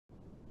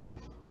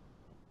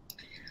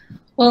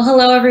Well,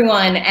 hello,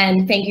 everyone,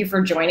 and thank you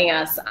for joining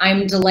us.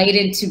 I'm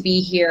delighted to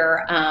be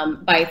here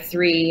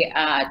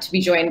to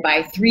be joined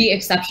by three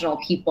exceptional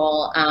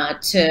people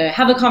to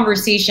have a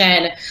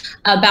conversation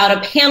about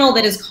a panel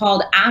that is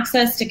called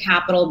Access to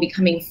Capital,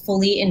 Becoming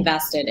Fully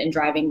Invested in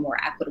Driving More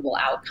Equitable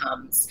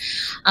Outcomes.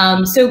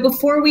 So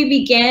before we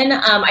begin,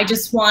 I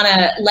just want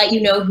to let you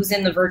know who's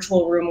in the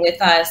virtual room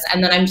with us,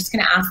 and then I'm just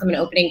going to ask them an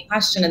opening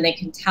question, and they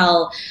can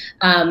tell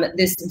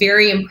this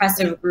very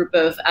impressive group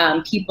of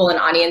people and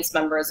audience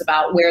members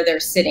about where they're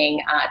sitting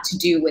to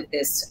do with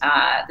this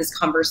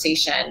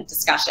discussion.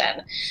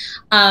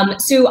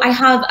 So I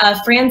have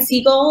Fran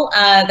Siegel,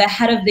 the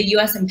head of the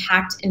U.S.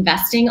 Impact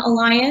Investing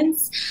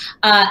Alliance,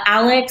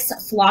 Alex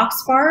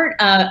Floxbart,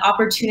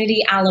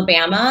 Opportunity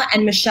Alabama,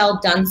 and Michelle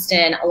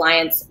Dunstan,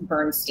 Alliance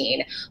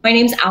Bernstein. My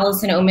name's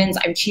Allison Omens.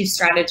 I'm Chief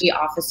Strategy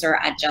Officer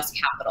at Just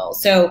Capital.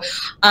 So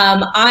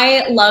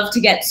I love to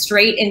get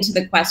straight into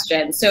the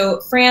question.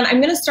 So Fran,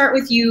 I'm going to start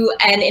with you.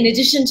 And in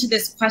addition to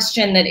this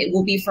question that it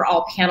will be for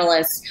all panelists,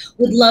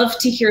 would love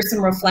to hear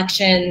some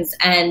reflections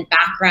and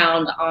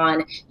background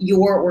on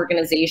your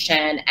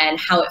organization and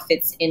how it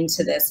fits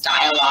into this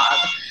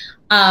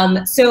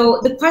dialogue.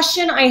 So the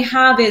question I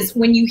have is,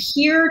 when you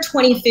hear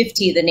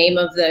 2050, the name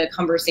of the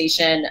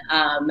conversation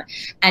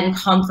and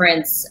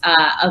conference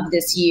of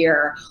this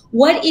year,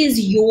 what is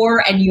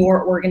your and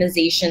your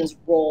organization's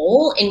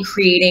role in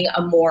creating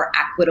a more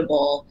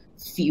equitable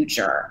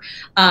future?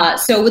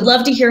 So would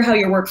love to hear how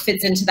your work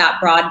fits into that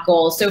broad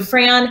goal. So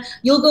Fran,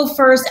 you'll go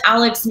first,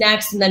 Alex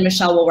next, and then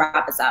Michelle will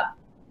wrap us up.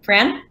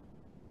 Fran?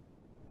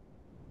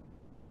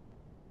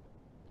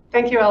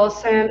 Thank you,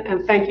 Allison,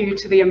 and thank you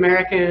to the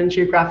American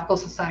Geographical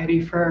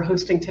Society for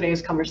hosting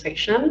today's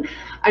conversation.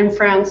 I'm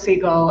Fran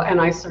Siegel, and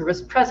I serve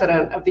as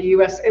president of the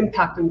U.S.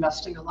 Impact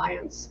Investing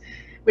Alliance,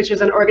 which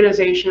is an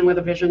organization with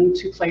a vision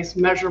to place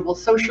measurable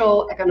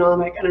social,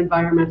 economic, and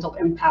environmental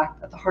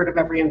impact at the heart of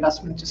every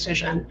investment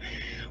decision.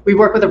 We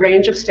work with a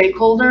range of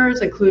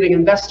stakeholders, including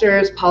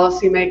investors,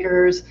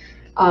 policymakers,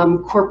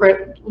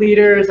 corporate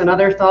leaders, and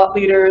other thought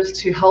leaders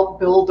to help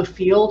build the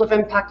field of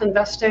impact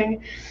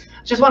investing.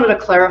 Just wanted to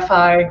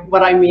clarify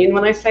what I mean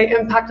when I say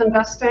impact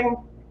investing,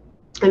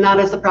 and that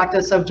is the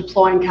practice of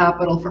deploying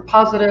capital for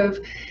positive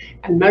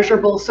and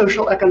measurable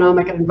social,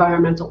 economic, and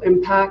environmental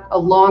impact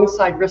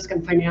alongside risk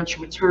and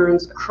financial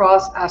returns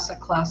across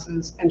asset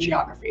classes and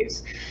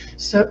geographies.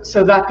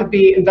 So that could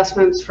be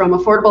investments from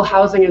affordable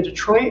housing in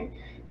Detroit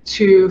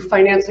to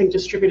financing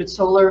distributed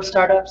solar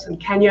startups in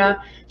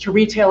Kenya to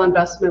retail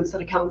investments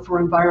that account for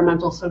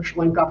environmental,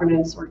 social, and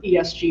governance, or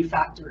ESG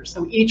factors.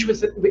 So each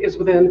is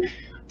within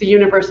the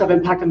universe of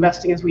impact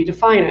investing as we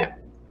define it.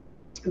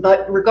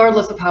 But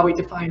regardless of how we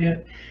define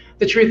it,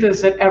 the truth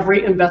is that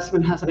every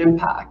investment has an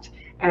impact.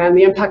 And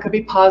the impact could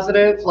be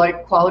positive,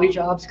 like quality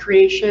jobs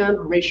creation,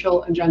 or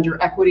racial and gender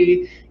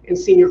equity in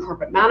senior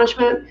corporate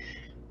management.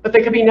 But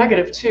they could be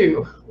negative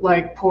too,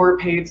 like poor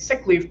paid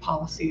sick leave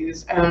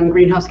policies and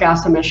greenhouse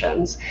gas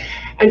emissions.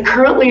 And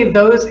currently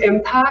those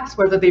impacts,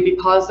 whether they be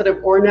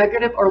positive or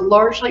negative, are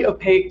largely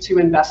opaque to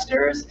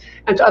investors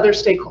and to other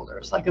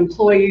stakeholders like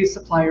employees,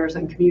 suppliers,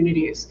 and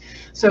communities.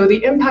 So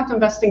the impact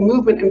investing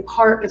movement in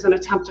part is an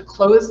attempt to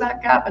close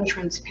that gap in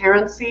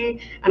transparency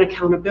and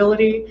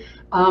accountability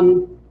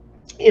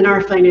in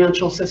our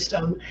financial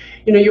system.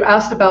 You know, you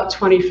asked about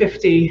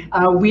 2050.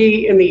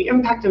 We in the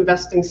impact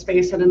investing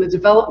space and in the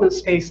development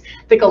space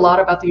think a lot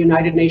about the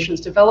United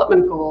Nations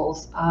Development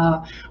Goals,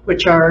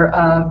 which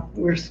are,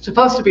 we're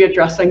supposed to be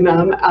addressing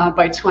them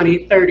by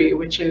 2030,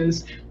 which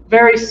is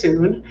very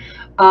soon.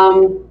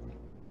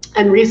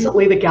 And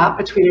recently the gap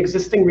between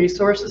existing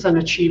resources and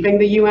achieving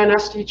the UN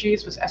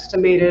SDGs was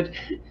estimated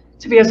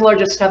to be as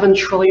large as $7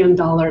 trillion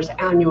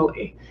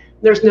annually.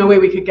 There's no way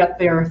we could get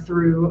there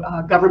through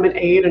government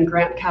aid and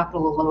grant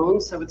capital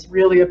alone. So it's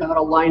really about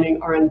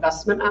aligning our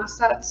investment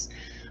assets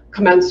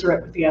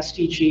commensurate with the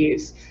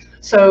SDGs.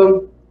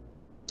 So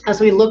as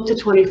we look to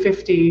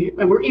 2050,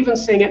 and we're even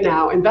seeing it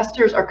now,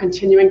 investors are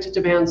continuing to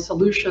demand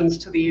solutions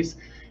to these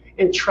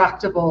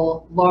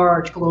intractable,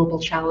 large global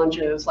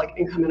challenges like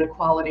income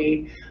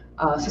inequality,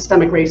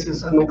 systemic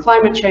racism, and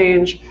climate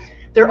change.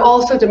 They're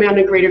also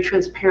demanding greater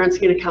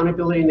transparency and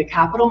accountability in the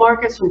capital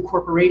markets from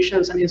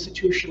corporations and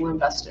institutional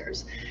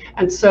investors.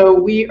 And so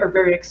we are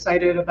very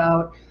excited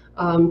about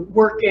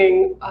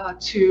working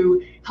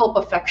to help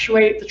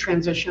effectuate the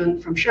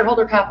transition from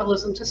shareholder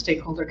capitalism to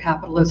stakeholder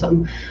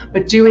capitalism,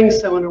 but doing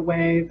so in a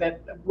way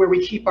that where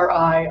we keep our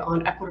eye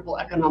on equitable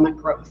economic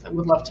growth, and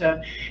would love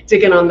to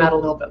dig in on that a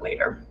little bit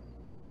later.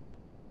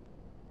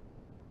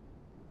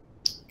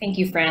 Thank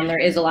you, Fran. There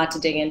is a lot to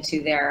dig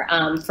into there.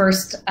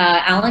 First,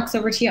 Alex,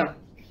 over to you.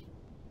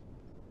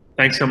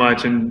 Thanks so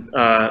much. And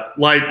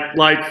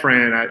like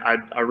Fran,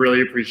 I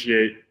really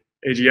appreciate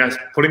AGS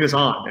putting this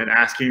on and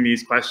asking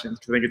these questions,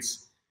 because I think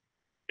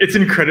it's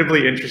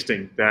incredibly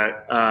interesting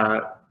that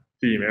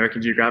the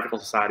American Geographical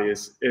Society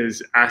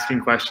is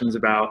asking questions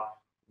about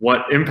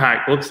what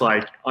impact looks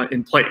like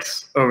in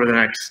place over the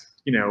next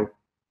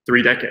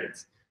 3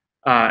 decades.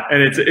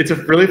 And it's a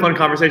really fun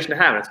conversation to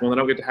have. It's one that I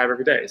don't get to have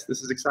every day. So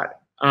this is exciting.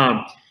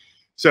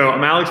 So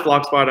I'm Alex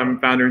Flockspot. I'm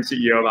founder and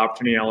CEO of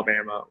Opportunity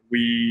Alabama.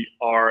 We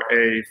are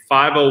a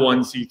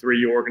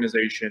 501c3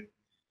 organization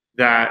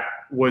that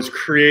was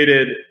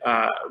created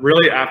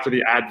really after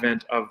the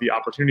advent of the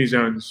Opportunity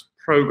Zones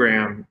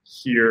program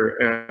here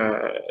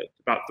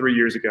about 3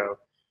 years ago,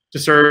 to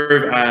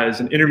serve as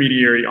an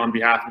intermediary on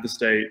behalf of the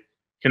state,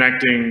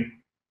 connecting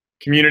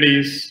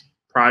communities,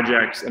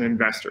 projects, and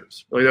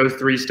investors, really those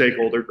three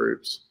stakeholder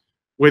groups,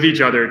 with each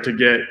other to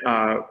get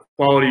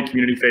quality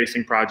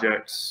community-facing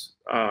projects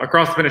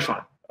across the finish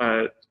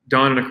line,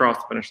 done and across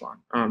the finish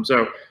line.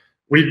 So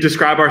we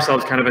describe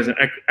ourselves kind of as an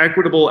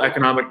equitable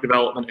economic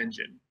development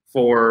engine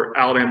for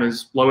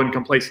Alabama's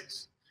low-income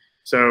places.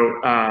 So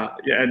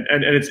yeah,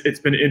 and it's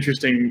been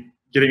interesting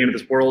getting into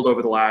this world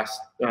over the last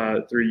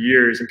 3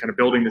 years and kind of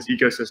building this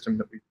ecosystem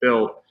that we've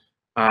built.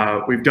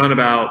 We've done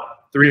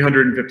about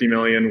 $350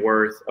 million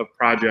worth of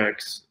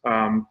projects,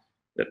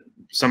 that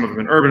some of them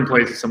in urban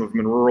places, some of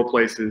them in rural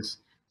places,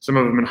 some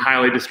of them in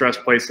highly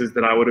distressed places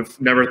that I would have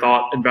never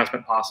thought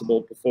investment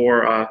possible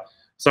before,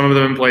 some of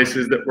them in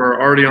places that were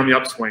already on the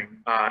upswing.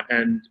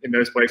 And in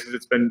those places,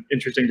 it's been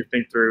interesting to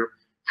think through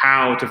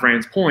how, to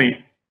Fran's point,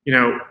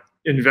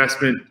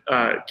 investment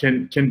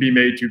can be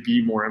made to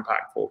be more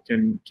impactful,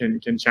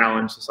 can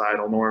challenge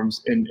societal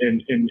norms in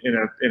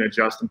a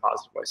just and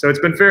positive way. So it's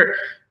been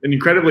and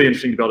incredibly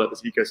interesting to build out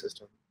this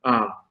ecosystem.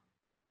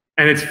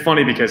 And it's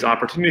funny because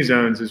Opportunity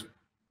Zones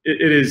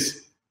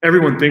is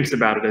everyone thinks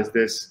about it as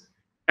this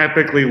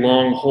epically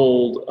long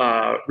hold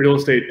real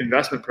estate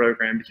investment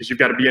program because you've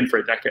got to be in for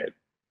a decade.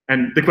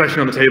 And the question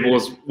on the table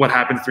is what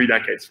happens 3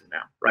 decades from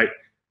now, right?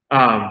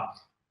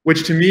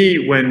 Which to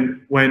me,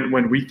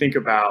 when we think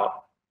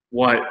about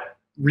what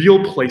real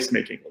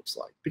placemaking looks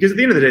like, because at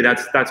the end of the day,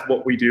 that's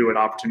what we do at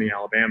Opportunity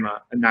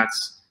Alabama, and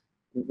that's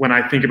when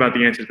I think about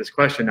the answer to this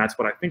question, that's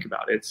what I think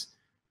about. It's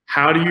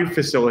how do you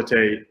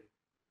facilitate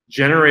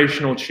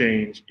generational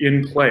change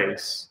in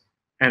place,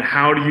 and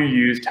how do you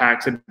use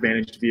tax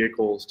advantaged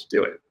vehicles to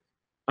do it?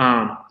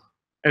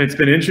 And it's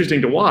been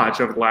interesting to watch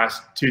over the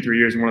last 2-3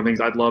 years. And one of the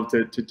things I'd love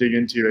to dig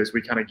into as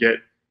we kind of get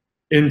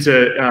into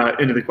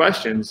the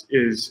questions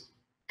is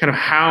kind of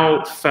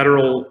how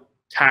federal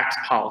tax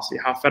policy,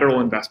 how federal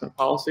investment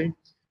policy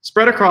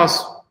spread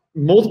across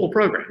multiple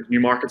programs, new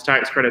markets,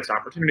 tax credits,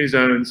 opportunity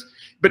zones,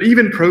 but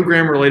even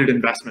program-related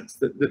investments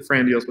that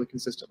Fran deals with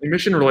consistently,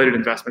 mission-related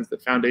investments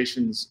that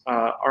foundations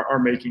are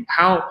making,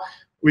 how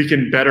we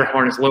can better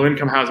harness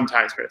low-income housing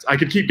tax credits. I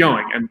could keep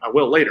going, and I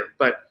will later,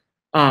 but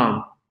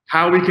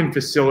how we can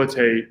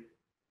facilitate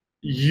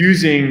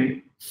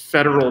using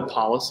federal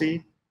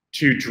policy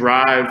to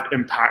drive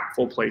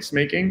impactful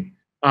placemaking.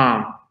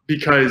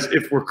 Because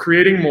if we're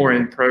creating more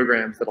in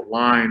programs that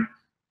align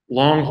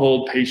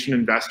long-hold patient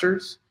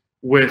investors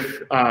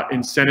with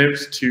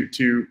incentives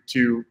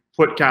to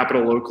put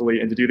capital locally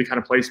and to do the kind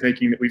of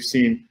placemaking that we've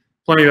seen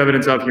plenty of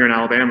evidence of here in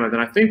Alabama, then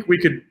I think we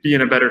could be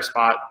in a better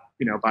spot,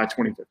 by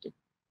 2050.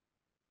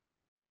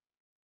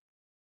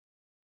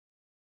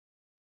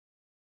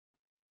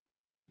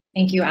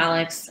 Thank you,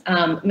 Alex.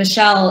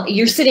 Michelle,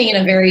 you're sitting in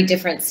a very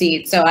different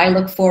seat, so I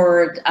look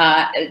forward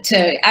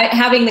to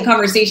having the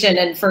conversation,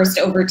 and first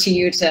over to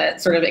you to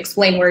sort of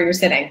explain where you're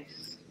sitting.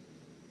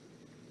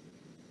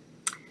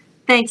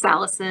 Thanks,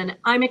 Allison.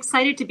 I'm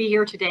excited to be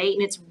here today,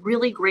 and it's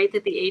really great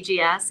that the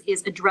AGS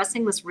is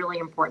addressing this really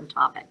important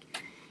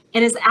topic.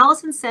 And as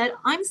Allison said,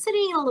 I'm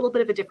sitting in a little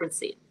bit of a different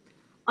seat.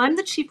 I'm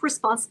the Chief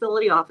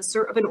Responsibility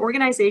Officer of an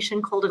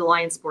organization called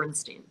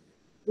AllianceBernstein.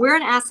 We're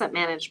an asset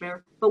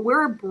manager, but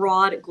we're a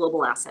broad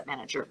global asset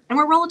manager, and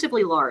we're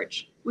relatively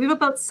large. We have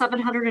about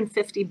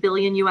 $750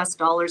 billion US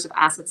of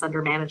assets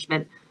under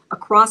management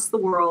across the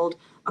world,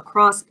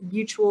 across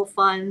mutual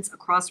funds,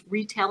 across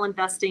retail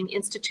investing,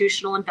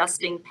 institutional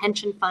investing,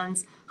 pension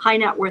funds, high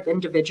net worth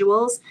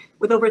individuals,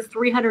 with over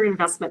 300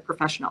 investment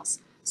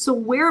professionals. So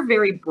we're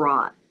very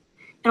broad.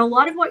 And a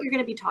lot of what you're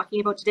going to be talking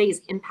about today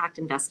is impact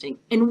investing,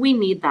 and we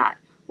need that.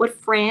 What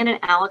Fran and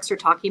Alex are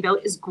talking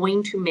about is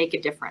going to make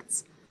a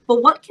difference.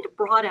 But what can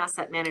broad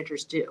asset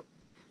managers do?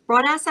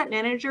 Broad asset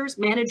managers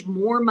manage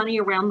more money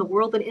around the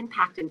world than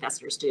impact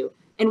investors do.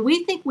 And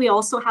we think we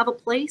also have a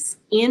place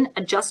in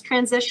a just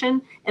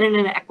transition and in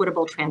an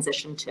equitable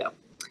transition too.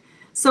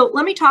 So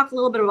let me talk a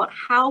little bit about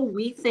how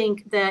we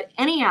think that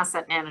any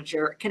asset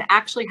manager can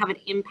actually have an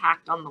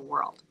impact on the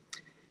world.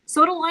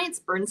 So at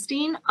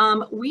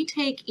AllianceBernstein, we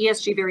take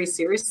ESG very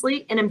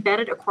seriously and embed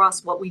it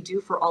across what we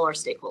do for all our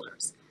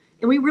stakeholders.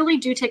 And we really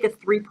do take a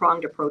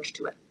three-pronged approach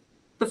to it.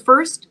 The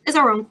first is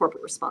our own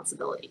corporate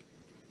responsibility.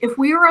 If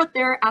we are out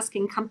there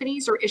asking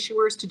companies or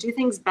issuers to do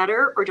things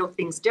better or do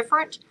things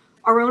different,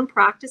 our own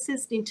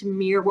practices need to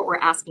mirror what we're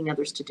asking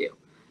others to do.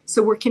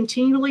 So we're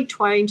continually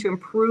trying to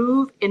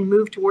improve and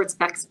move towards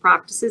best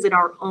practices in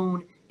our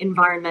own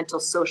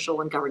environmental,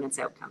 social, and governance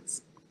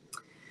outcomes.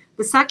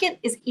 The second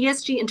is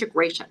ESG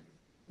integration.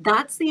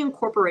 That's the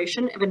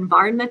incorporation of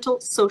environmental,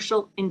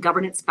 social, and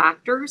governance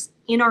factors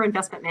in our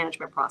investment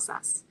management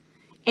process.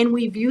 And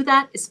we view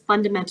that as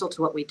fundamental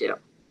to what we do.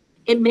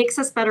 It makes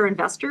us better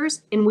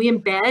investors, and we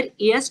embed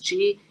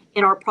ESG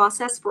in our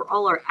process for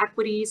all our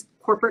equities,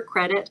 corporate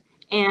credit,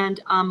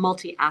 and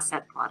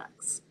multi-asset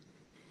products.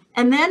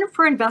 And then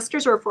for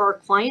investors or for our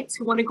clients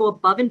who want to go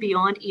above and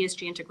beyond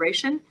ESG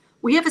integration,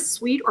 we have a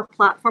suite or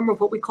platform of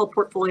what we call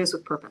portfolios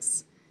with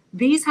purpose.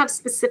 These have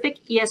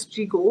specific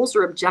ESG goals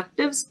or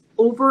objectives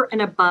over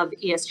and above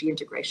ESG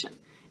integration.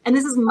 And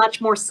this is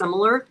much more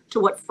similar to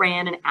what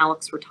Fran and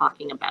Alex were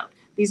talking about.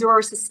 These are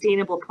our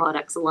sustainable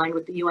products aligned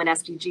with the UN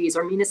SDGs,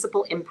 our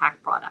municipal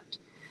impact product.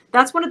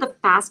 That's one of the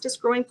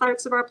fastest growing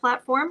parts of our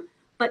platform.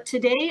 But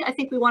today, I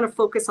think we want to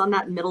focus on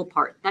that middle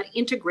part, that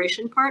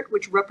integration part,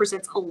 which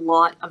represents a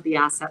lot of the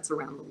assets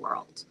around the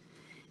world.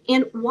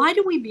 And why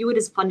do we view it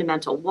as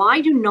fundamental? Why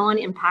do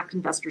non-impact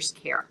investors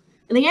care?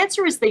 And the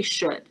answer is they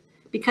should,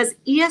 because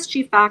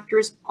ESG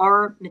factors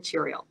are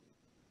material.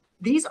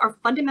 These are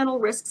fundamental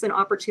risks and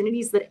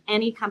opportunities that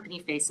any company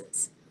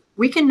faces.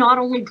 We can not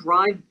only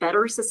drive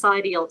better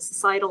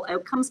societal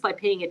outcomes by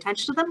paying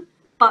attention to them,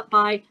 but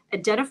by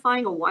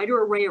identifying a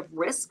wider array of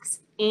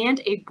risks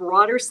and a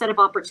broader set of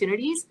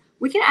opportunities,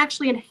 we can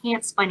actually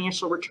enhance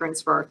financial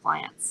returns for our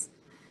clients.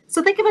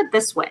 So think of it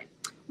this way.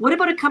 What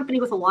about a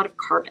company with a lot of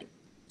carbon?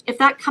 If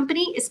that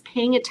company is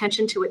paying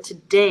attention to it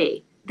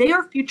today, they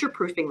are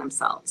future-proofing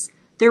themselves.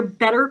 They're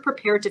better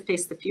prepared to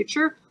face the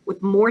future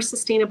with more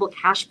sustainable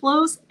cash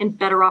flows and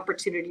better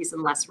opportunities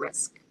and less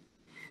risk.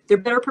 They're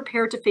better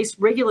prepared to face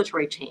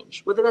regulatory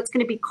change, whether that's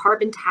going to be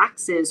carbon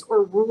taxes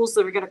or rules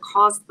that are going to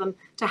cause them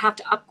to have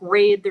to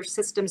upgrade their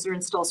systems or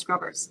install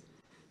scrubbers.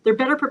 They're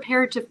better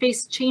prepared to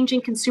face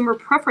changing consumer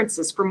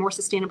preferences for more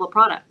sustainable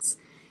products.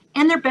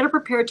 And they're better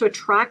prepared to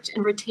attract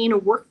and retain a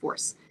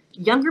workforce.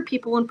 Younger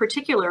people in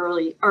particular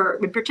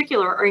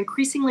are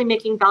increasingly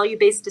making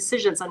value-based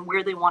decisions on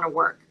where they want to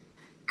work.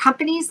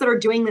 Companies that are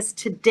doing this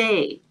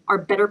today are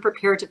better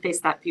prepared to face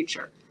that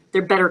future.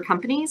 They're better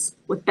companies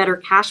with better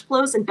cash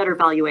flows and better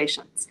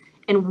valuations.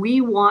 And we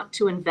want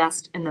to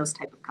invest in those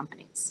type of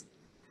companies.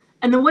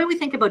 And the way we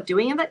think about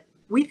doing it,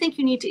 we think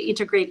you need to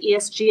integrate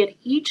ESG at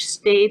each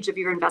stage of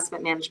your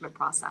investment management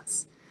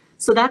process.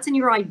 So that's in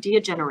your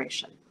idea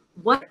generation.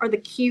 What are the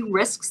key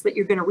risks that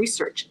you're going to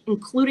research,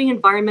 including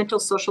environmental,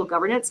 social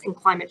governance, and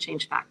climate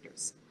change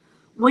factors?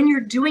 When you're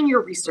doing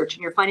your research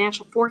and your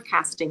financial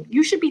forecasting,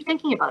 you should be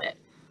thinking about it.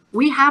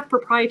 We have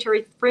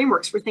proprietary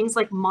frameworks for things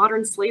like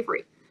modern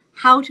slavery,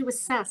 how to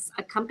assess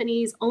a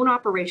company's own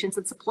operations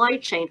and supply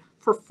chain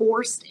for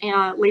forced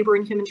labor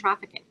and human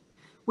trafficking.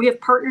 We have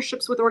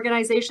partnerships with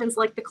organizations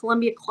like the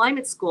Columbia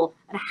Climate School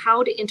on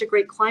how to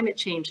integrate climate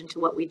change into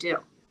what we do.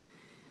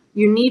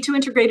 You need to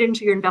integrate it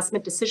into your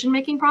investment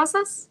decision-making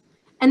process,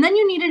 and then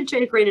you need to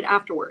integrate it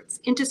afterwards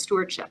into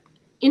stewardship,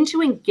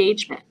 into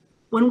engagement.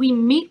 When we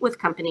meet with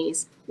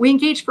companies, we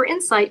engage for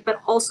insight,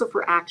 but also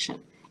for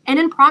action. And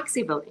in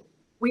proxy voting,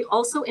 we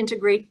also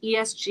integrate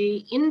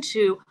ESG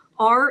into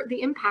the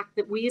impact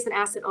that we as an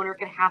asset owner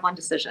can have on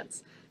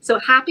decisions. So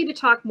happy to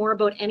talk more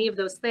about any of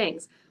those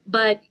things.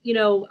 But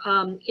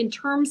in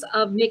terms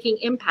of making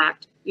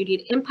impact, you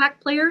need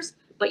impact players,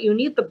 but you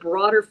need the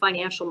broader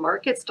financial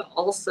markets to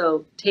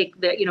also take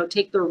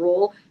their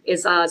role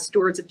as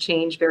stewards of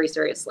change very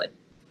seriously.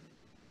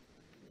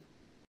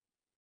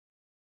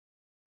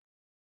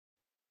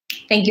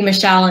 Thank you,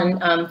 Michelle,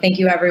 and thank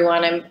you,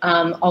 everyone.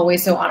 I'm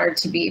always so honored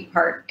to be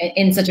part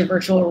in such a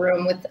virtual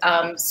room with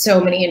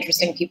so many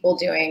interesting people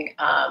doing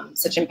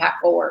such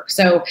impactful work.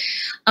 So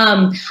I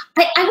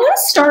want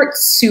to start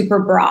super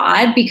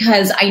broad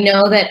because I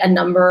know that a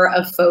number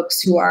of folks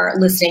who are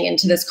listening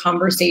into this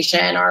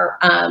conversation are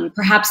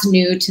perhaps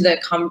new to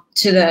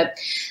the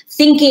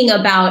thinking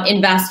about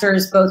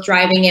investors both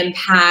driving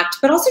impact,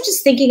 but also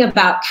just thinking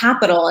about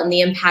capital and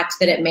the impact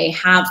that it may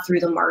have through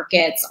the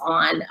markets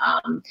on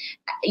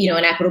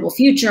an equitable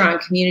future, on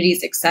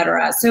communities, et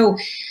cetera. So,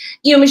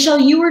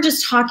 Michelle, you were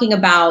just talking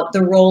about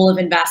the role of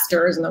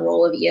investors and the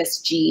role of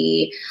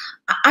ESG.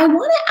 I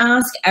want to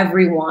ask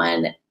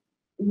everyone,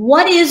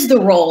 what is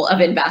the role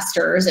of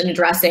investors in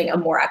addressing a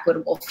more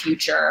equitable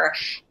future?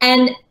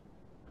 And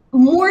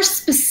more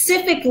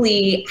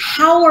specifically,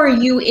 how are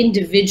you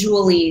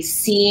individually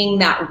seeing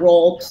that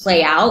role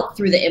play out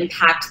through the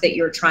impact that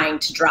you're trying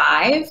to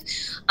drive?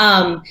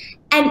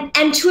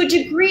 And to a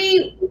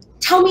degree,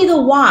 tell me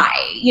the why.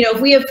 If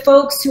we have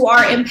folks who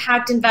are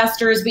impact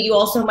investors, but you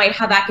also might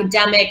have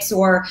academics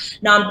or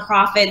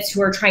nonprofits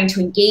who are trying to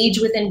engage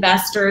with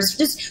investors,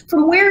 just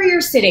from where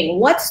you're sitting,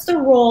 what's the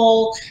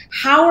role?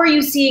 How are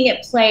you seeing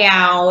it play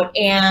out?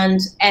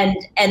 And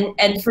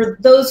for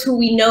those who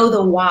we know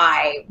the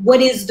why,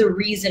 what is the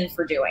reason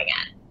for doing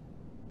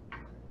it?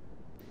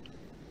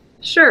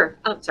 Sure.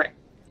 Oh, sorry.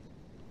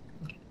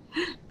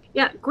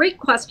 Yeah, great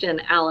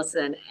question,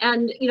 Allison.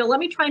 And, let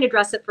me try and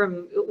address it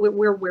from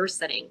where we're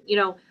sitting.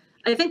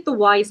 I think the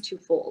why is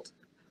twofold.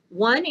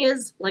 One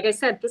is, like I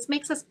said, this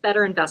makes us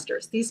better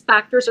investors. These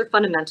factors are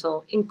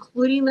fundamental.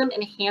 Including them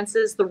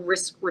enhances the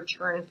risk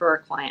return for our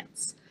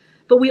clients.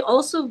 But we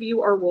also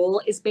view our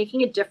role as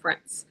making a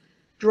difference,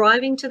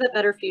 driving to the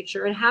better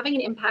future and having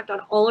an impact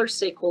on all our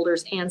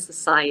stakeholders and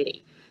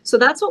society. So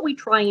that's what we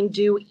try and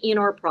do in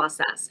our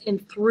process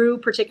and through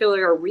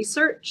particularly our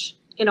research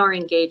and our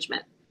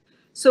engagement.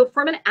 So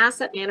from an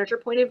asset manager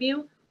point of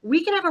view,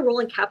 we can have a role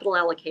in capital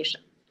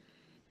allocation.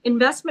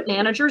 Investment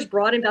managers,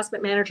 broad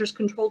investment managers,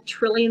 control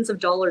trillions of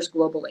dollars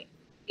globally.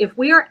 If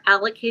we are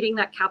allocating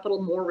that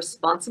capital more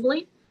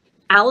responsibly,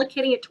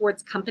 allocating it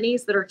towards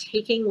companies that are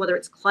taking, whether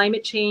it's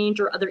climate change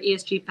or other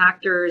ESG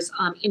factors,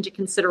 into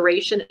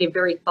consideration in a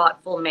very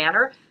thoughtful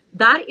manner,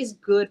 that is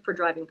good for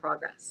driving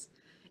progress.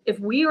 If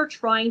we are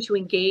trying to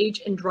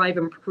engage and drive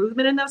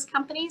improvement in those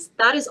companies,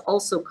 that is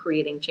also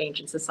creating change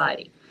in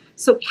society.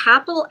 So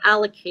capital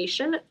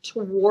allocation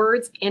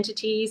towards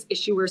entities,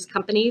 issuers,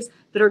 companies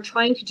that are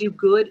trying to do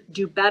good,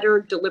 do better,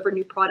 deliver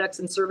new products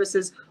and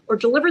services, or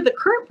deliver the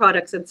current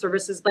products and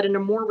services, but in a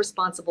more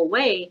responsible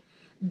way,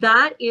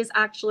 that is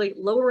actually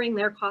lowering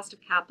their cost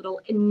of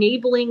capital,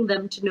 enabling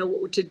them to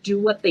know to do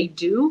what they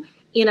do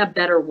in a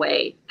better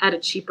way at a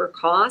cheaper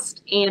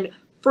cost, and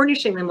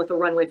furnishing them with a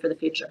runway for the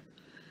future.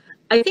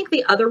 I think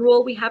the other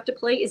role we have to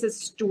play is as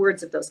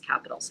stewards of those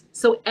capitals.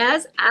 So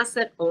as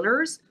asset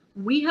owners,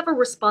 we have a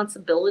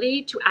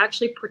responsibility to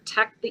actually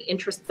protect the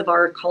interests of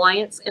our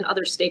clients and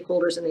other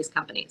stakeholders in these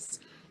companies.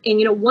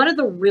 And one of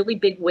the really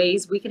big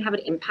ways we can have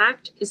an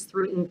impact is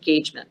through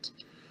engagement.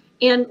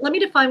 And let me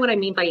define what I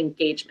mean by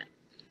engagement.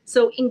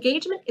 So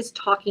engagement is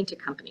talking to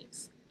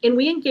companies, and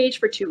we engage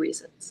for two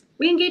reasons.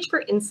 We engage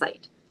for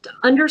insight, to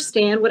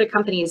understand what a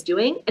company is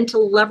doing and to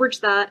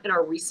leverage that in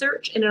our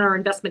research and in our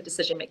investment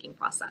decision-making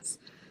process.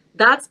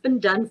 That's been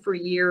done for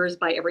years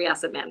by every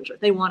asset manager.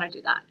 They want to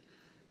do that.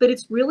 But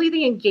it's really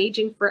the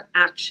engaging for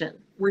action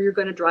where you're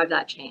going to drive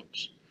that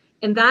change.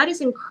 And that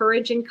is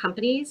encouraging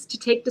companies to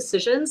take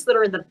decisions that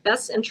are in the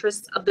best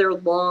interests of their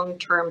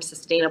long-term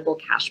sustainable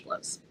cash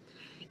flows.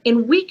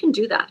 And we can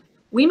do that.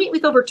 We meet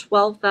with over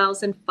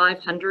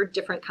 12,500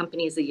 different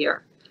companies a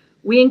year.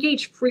 We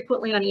engage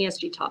frequently on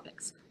ESG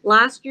topics.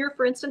 Last year,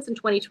 for instance, in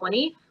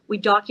 2020, we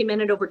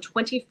documented over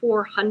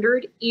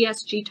 2,400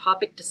 ESG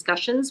topic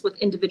discussions with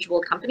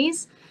individual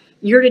companies.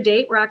 Year to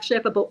date, we're actually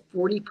up about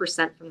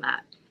 40% from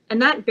that.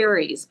 And that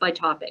varies by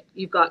topic.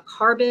 You've got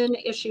carbon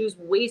issues,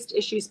 waste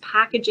issues,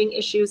 packaging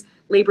issues,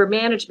 labor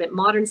management,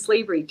 modern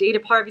slavery, data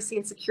privacy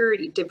and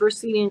security,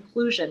 diversity and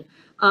inclusion,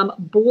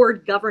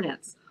 board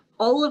governance.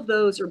 All of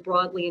those are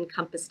broadly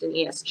encompassed in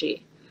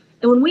ESG.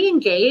 And when we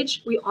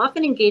engage, we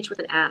often engage with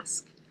an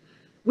ask.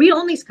 We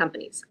own these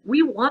companies.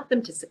 We want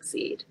them to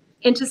succeed.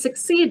 And to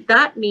succeed,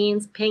 that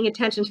means paying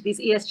attention to these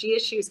ESG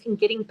issues and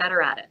getting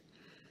better at it.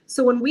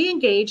 So when we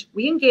engage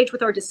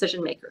with our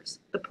decision makers,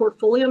 the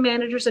portfolio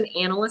managers and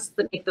analysts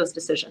that make those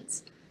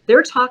decisions.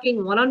 They're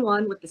talking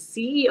one-on-one with the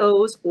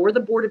CEOs or the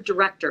board of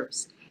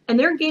directors, and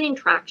they're gaining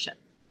traction.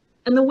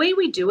 And the way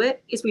we do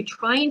it is we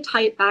try and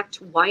tie it back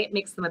to why it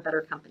makes them a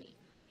better company.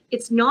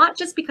 It's not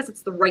just because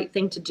it's the right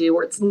thing to do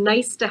or it's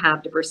nice to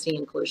have diversity and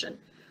inclusion.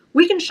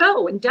 We can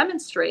show and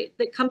demonstrate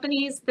that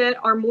companies that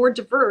are more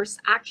diverse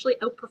actually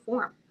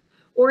outperform.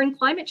 Or in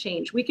climate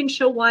change, we can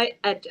show why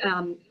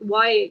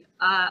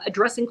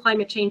addressing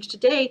climate change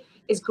today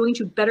is going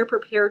to better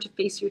prepare to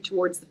face you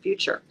towards the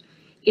future.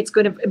 It's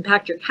going to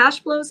impact your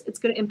cash flows. It's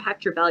going to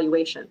impact your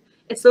valuation.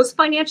 It's those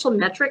financial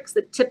metrics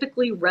that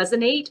typically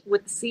resonate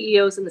with the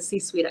CEOs and the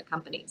C-suite at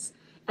companies.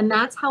 And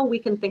that's how we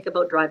can think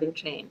about driving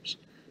change.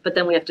 But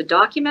then we have to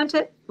document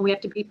it and we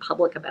have to be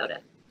public about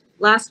it.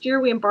 Last year,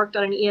 we embarked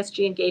on an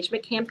ESG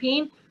engagement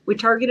campaign. We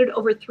targeted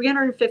over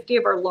 350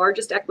 of our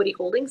largest equity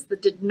holdings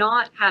that did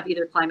not have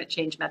either climate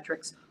change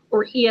metrics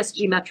or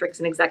ESG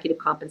metrics in executive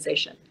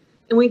compensation.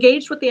 And we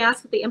engaged with the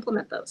ask that they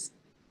implement those.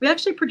 We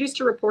actually produced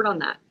a report on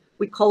that.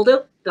 We called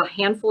out the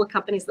handful of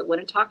companies that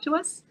wouldn't talk to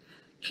us,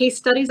 case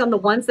studies on the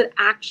ones that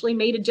actually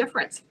made a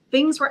difference.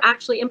 Things were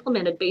actually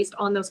implemented based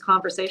on those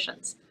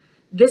conversations.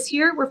 This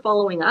year, we're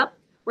following up.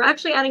 We're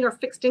actually adding our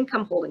fixed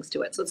income holdings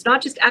to it. So it's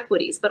not just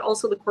equities, but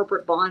also the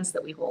corporate bonds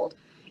that we hold.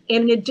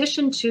 And in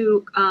addition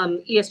to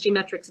ESG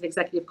metrics and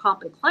executive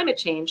comp and climate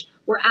change,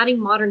 we're adding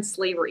modern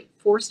slavery,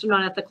 forced and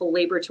unethical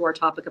labor to our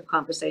topic of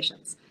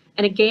conversations.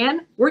 And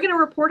again, we're going to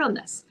report on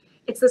this.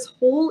 It's this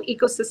whole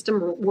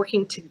ecosystem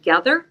working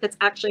together that's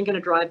actually going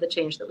to drive the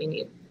change that we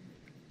need.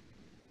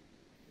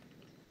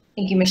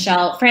 Thank you,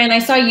 Michelle. Fran, I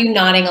saw you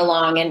nodding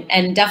along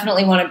and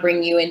definitely want to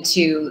bring you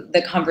into the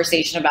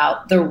conversation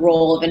about the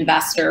role of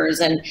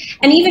investors and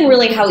even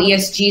really how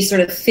ESG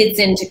sort of fits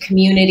into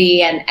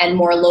community and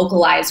more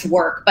localized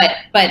work.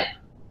 But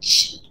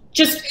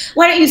just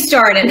why don't you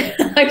start, and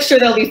I'm sure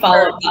there'll be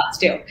follow-up thoughts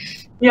too.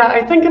 Yeah,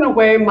 I think in a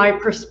way my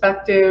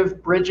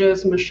perspective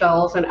bridges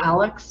Michelle's and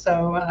Alex.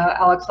 So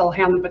Alex, I'll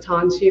hand the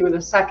baton to you in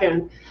a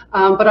second.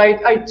 But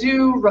I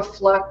do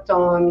reflect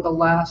on the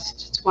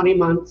last 20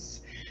 months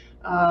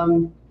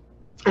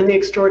and the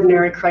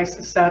extraordinary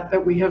crisis set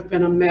that we have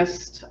been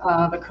amidst,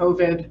 the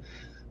COVID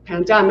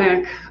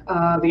pandemic,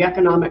 the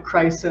economic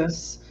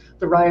crisis,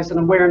 the rise in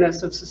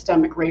awareness of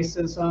systemic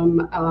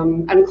racism,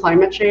 and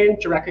climate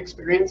change, direct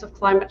experience of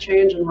climate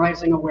change and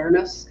rising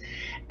awareness.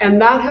 And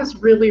that has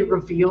really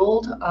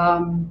revealed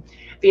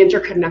the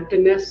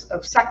interconnectedness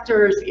of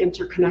sectors, the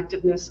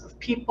interconnectedness of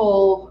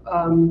people,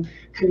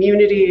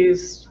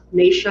 communities,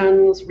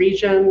 nations,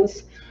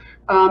 regions.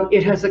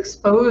 It has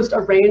exposed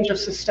a range of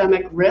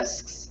systemic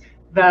risks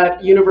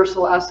that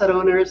universal asset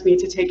owners need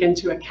to take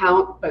into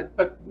account,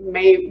 but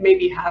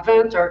maybe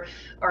haven't or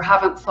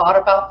haven't thought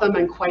about them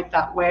in quite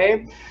that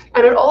way.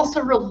 And it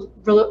also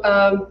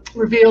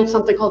revealed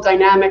something called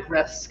dynamic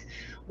risk,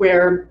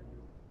 where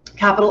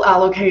capital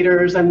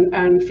allocators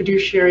and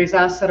fiduciaries,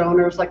 asset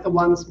owners like the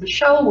ones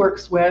Michelle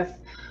works with,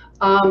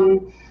 are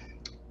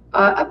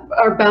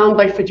bound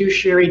by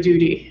fiduciary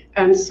duty.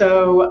 And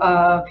so,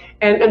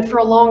 and for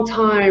a long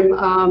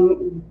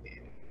time,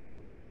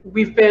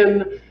 we've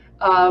been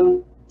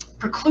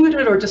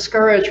precluded or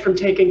discouraged from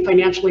taking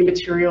financially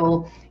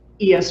material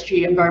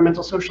ESG,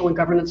 environmental, social, and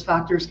governance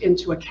factors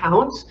into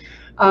account.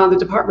 The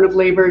Department of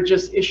Labor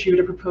just issued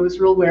a proposed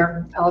rule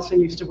where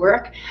Allison used to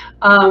work,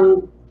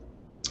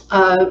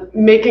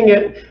 making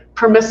it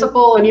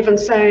permissible and even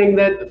saying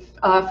that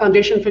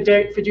foundation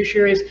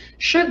fiduciaries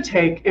should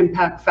take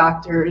impact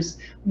factors,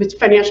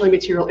 financially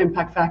material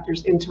impact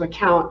factors into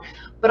account.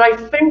 But I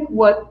think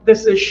what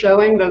this is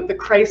showing, the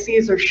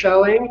crises are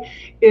showing,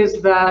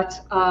 is that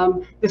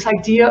this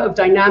idea of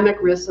dynamic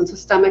risk and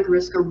systemic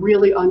risk are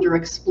really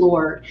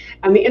underexplored.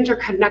 And the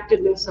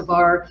interconnectedness of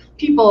our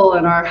people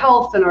and our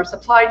health and our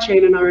supply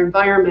chain and our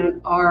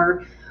environment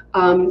are,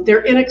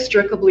 they're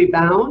inextricably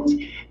bound.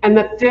 And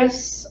that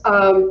this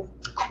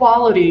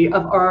quality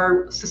of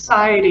our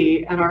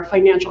society and our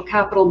financial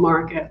capital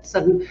markets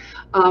and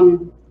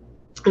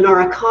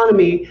our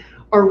economy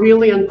are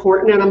really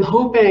important, and I'm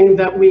hoping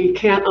that we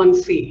can't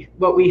unsee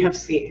what we have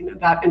seen,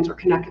 that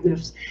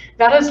interconnectedness.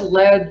 That has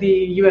led the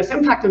U.S.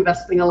 Impact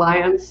Investing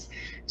Alliance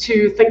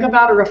to think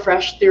about a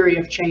refreshed theory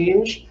of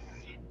change.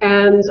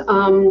 And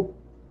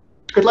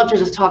I'd love to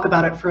just talk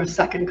about it for a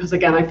second, because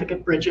again, I think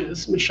it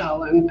bridges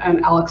Michelle and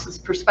Alex's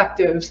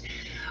perspectives.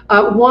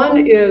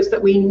 One is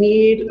that we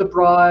need the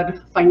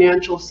broad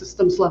financial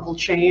systems level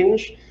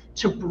change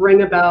to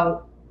bring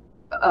about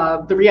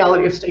the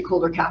reality of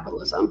stakeholder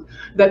capitalism,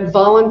 that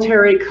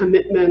voluntary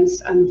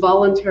commitments and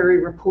voluntary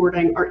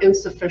reporting are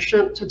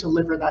insufficient to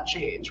deliver that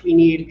change. We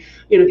need,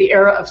 the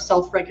era of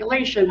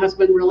self-regulation has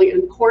been really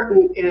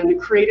important in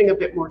creating a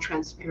bit more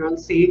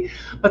transparency,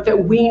 but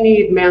that we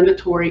need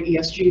mandatory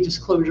ESG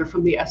disclosure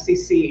from the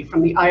SEC,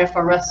 from the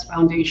IFRS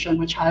Foundation,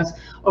 which has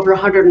over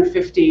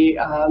 150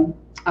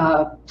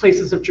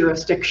 places of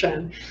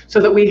jurisdiction, so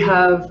that we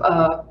have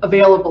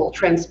available,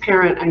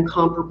 transparent, and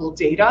comparable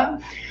data.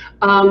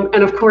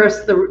 And of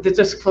course, the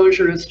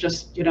disclosure is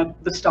just,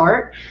 the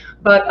start.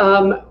 But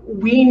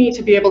we need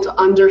to be able to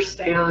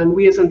understand,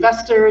 we as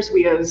investors,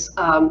 we as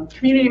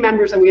community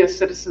members, and we as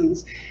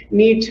citizens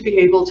need to be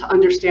able to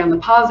understand the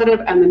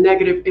positive and the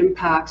negative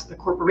impacts, the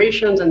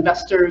corporations,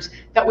 investors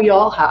that we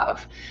all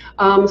have.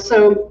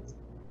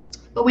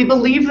 But we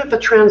believe that the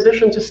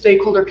transition to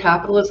stakeholder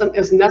capitalism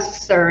is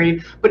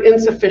necessary, but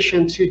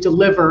insufficient to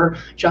deliver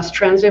just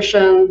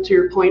transition, to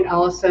your point,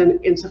 Allison,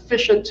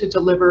 insufficient to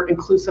deliver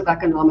inclusive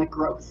economic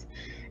growth,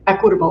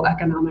 equitable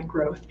economic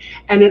growth.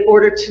 And in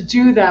order to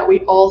do that, we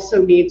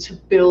also need to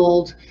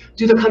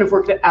do the kind of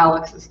work that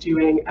Alex is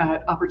doing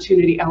at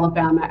Opportunity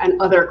Alabama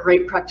and other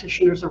great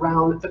practitioners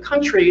around the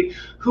country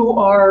who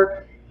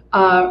are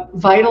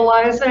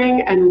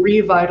vitalizing and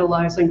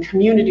revitalizing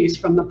communities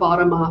from the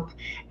bottom up,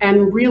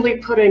 and really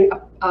putting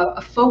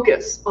a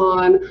focus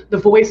on the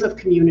voice of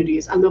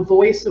communities and the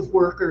voice of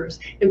workers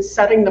in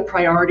setting the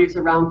priorities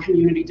around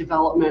community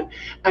development,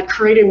 at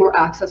creating more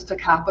access to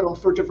capital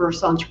for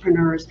diverse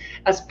entrepreneurs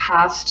as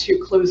paths to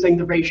closing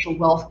the racial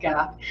wealth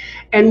gap.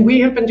 And we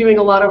have been doing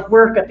a lot of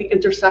work at the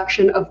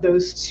intersection of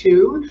those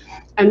two.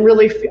 And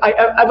really,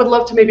 I would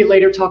love to maybe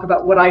later talk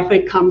about what I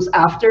think comes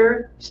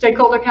after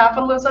stakeholder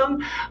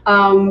capitalism,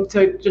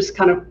 to just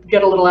kind of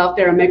get a little out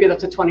there. And maybe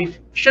that's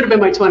should have been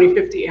my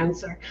 2050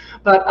 answer.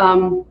 But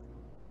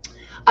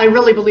I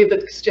really believe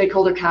that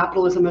stakeholder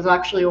capitalism is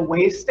actually a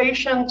way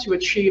station to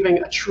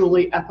achieving a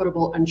truly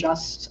equitable and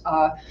just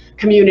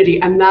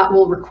community. And that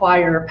will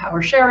require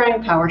power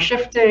sharing, power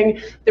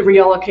shifting, the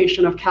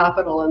reallocation of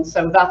capital. And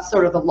so that's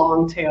sort of the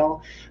long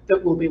tail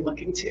that we'll be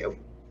looking to.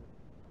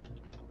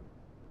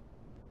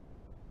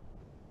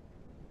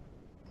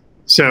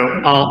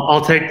 So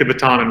I'll take the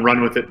baton and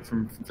run with it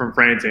from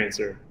Fran's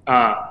answer.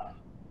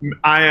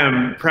 I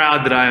am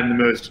proud that I am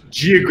the most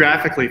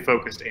geographically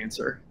focused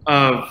answer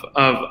of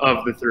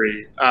the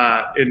three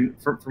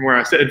from where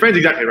I sit. And Fran's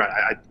exactly right.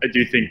 I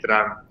do think that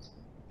I'm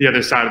the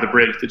other side of the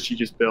bridge that she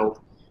just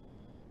built.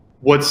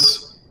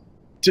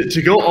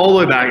 To go all the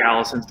way back,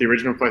 Allison, to the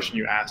original question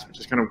you asked, which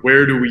is kind of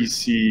where do we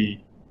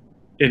see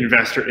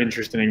investor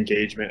interest and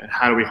engagement, and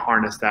how do we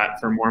harness that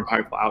for more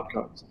impactful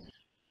outcomes?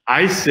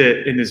 I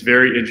sit in this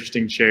very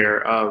interesting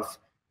chair of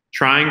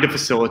trying to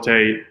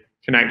facilitate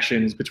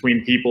connections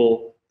between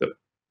people that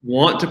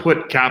want to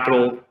put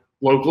capital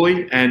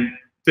locally and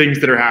things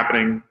that are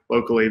happening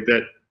locally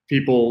that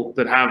people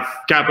that have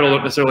capital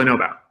don't necessarily know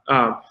about.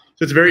 So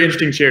it's a very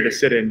interesting chair to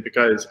sit in,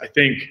 because I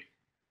think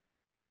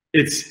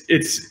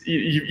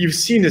you've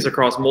seen this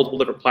across multiple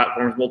different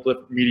platforms, multiple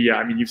different media.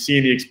 I mean, you've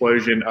seen the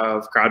explosion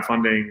of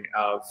crowdfunding,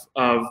 of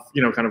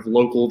kind of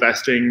local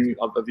vesting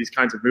of these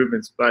kinds of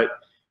movements, but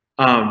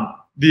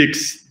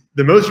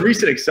the most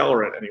recent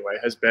accelerant, anyway,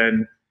 has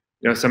been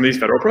some of these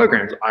federal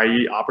programs,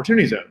 i.e.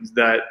 opportunity zones,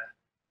 that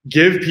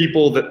give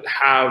people that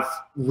have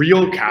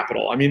real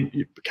capital, I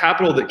mean,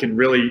 capital that can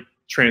really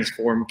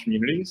transform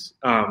communities,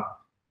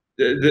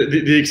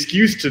 the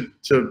excuse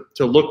to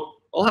look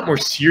a lot more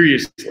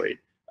seriously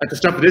at the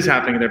stuff that is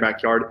happening in their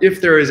backyard if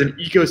there is an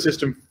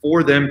ecosystem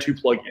for them to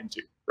plug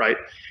into, right?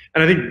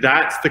 And I think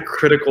that's the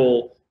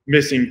critical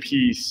missing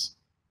piece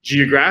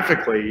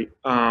geographically,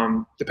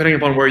 depending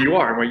upon where you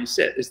are and where you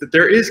sit, is that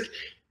there is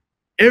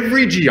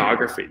every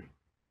geography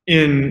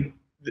in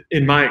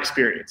my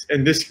experience,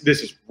 and this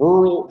is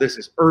rural, this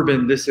is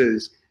urban, this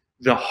is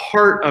the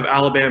heart of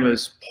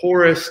Alabama's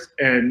poorest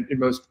and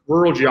most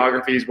rural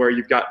geographies where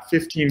you've got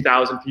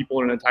 15,000 people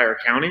in an entire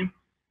county.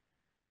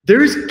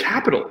 There's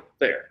capital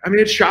there. I mean,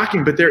 it's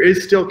shocking, but there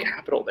is still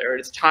capital there.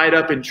 It's tied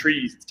up in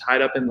trees, it's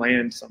tied up in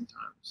land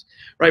sometimes,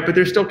 right? But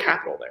there's still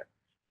capital there.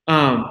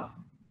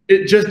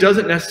 It just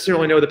doesn't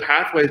necessarily know the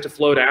pathways to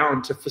flow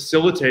down to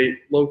facilitate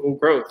local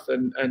growth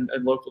and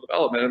local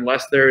development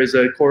unless there is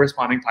a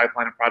corresponding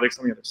pipeline of projects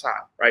on the other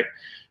side, right?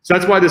 So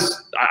that's why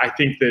I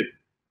think that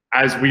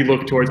as we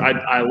look towards,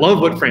 I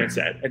love what Fran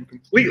said and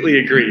completely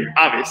agree,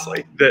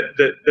 obviously,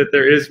 that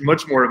there is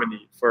much more of a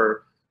need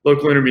for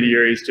local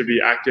intermediaries to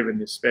be active in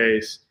this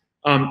space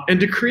and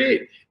to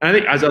create. And I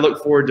think as I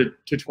look forward to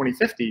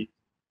 2050,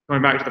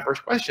 going back to the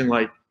first question,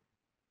 like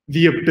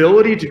the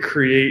ability to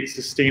create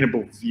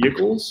sustainable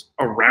vehicles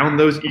around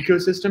those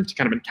ecosystems to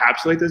kind of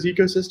encapsulate those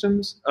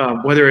ecosystems,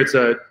 whether it's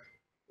a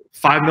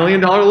 $5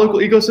 million local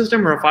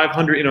ecosystem or a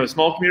 500, a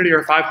small community, or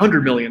a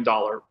 $500 million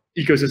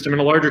ecosystem in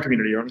a larger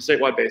community or on a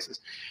statewide basis.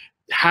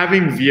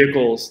 Having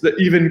vehicles that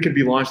even could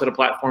be launched out of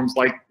platforms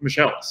like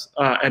Michelle's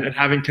and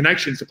having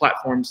connections to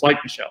platforms like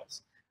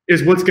Michelle's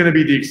is what's going to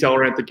be the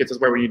accelerant that gets us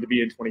where we need to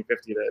be in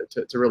 2050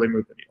 to really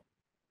move the needle.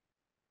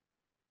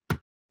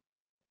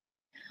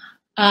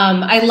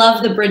 I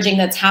love the bridging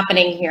that's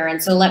happening here.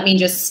 And so let me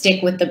just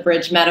stick with the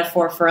bridge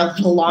metaphor for a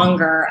little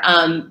longer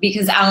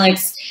because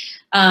Alex,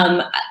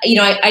 I'm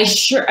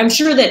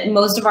sure that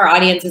most of our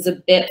audience is a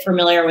bit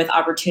familiar with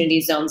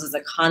opportunity zones as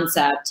a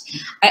concept.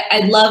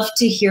 I'd love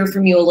to hear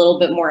from you a little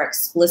bit more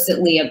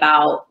explicitly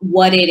about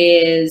what it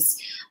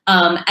is,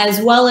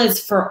 as well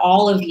as for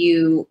all of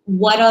you,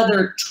 what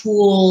other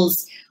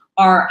tools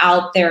are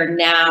out there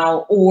now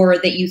or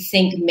that you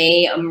think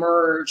may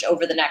emerge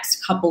over the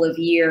next couple of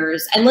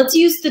years. And let's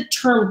use the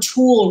term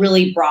tool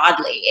really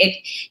broadly. It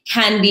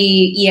can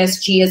be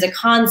ESG as a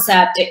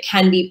concept, it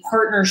can be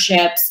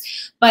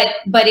partnerships, but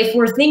if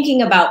we're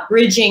thinking about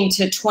bridging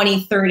to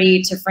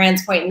 2030, to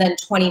Fran's point, and then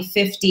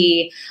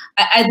 2050,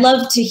 I'd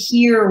love to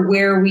hear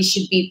where we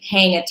should be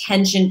paying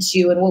attention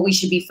to and what we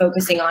should be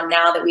focusing on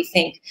now that we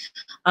think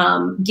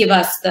give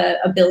us the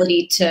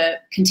ability to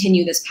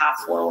continue this path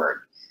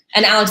forward.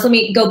 And Alex, let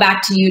me go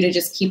back to you to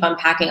just keep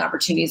unpacking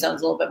opportunity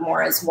zones a little bit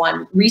more as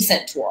one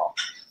recent tool.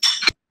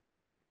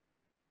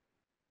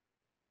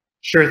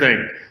 Sure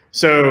thing.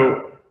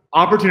 So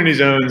opportunity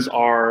zones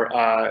are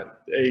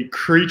a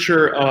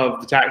creature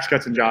of the Tax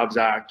Cuts and Jobs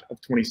Act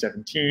of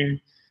 2017.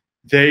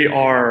 They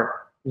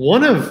are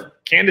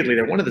candidly,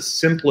 they're one of the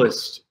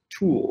simplest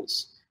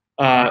tools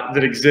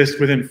that exist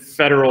within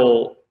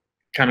federal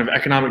kind of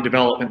economic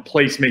development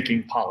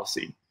placemaking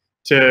policy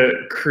to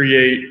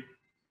create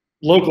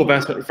local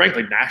investment,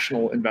 frankly,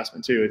 national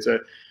investment too. It's a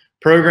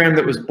program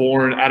that was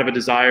born out of a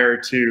desire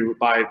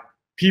by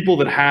people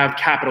that have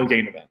capital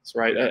gain events,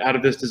 right? Out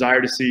of this desire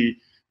to see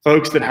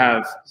folks that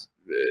have,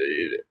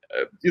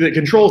 that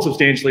control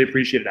substantially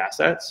appreciated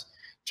assets,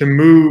 to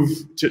move,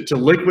 to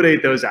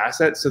liquidate those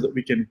assets so that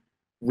we can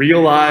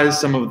realize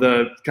some of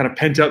the kind of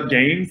pent up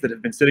gains that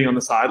have been sitting on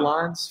the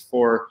sidelines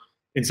for,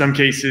 in some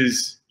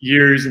cases,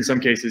 years, in some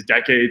cases,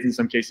 decades, in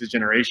some cases,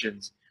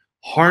 generations.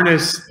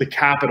 Harness the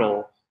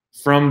capital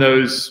from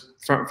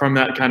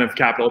that kind of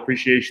capital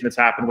appreciation that's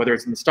happened, whether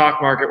it's in the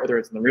stock market, whether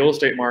it's in the real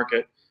estate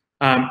market,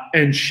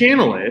 and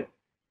channel it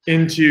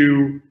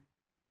into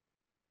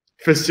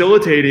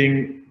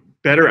facilitating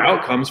better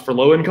outcomes for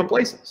low-income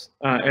places.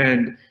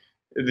 And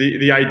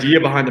the idea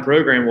behind the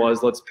program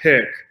was, let's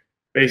pick,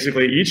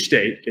 basically each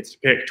state gets to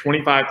pick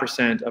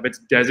 25% of its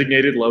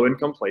designated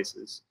low-income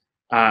places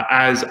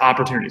as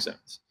opportunity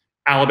zones.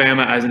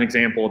 Alabama, as an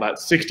example, about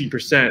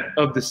 60%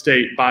 of the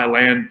state by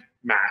land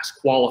mass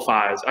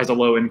qualifies as a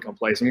low-income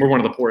place, and we're one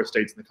of the poorest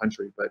states in the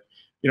country. But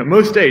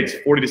most states,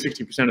 40 to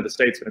 60% of the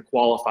states, are going to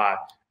qualify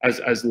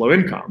as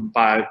low-income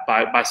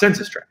by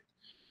census tract.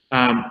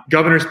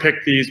 Governors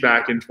picked these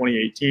back in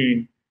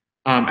 2018,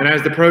 and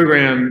as the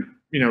program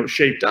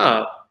shaped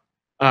up,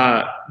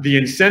 the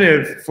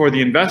incentive for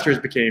the investors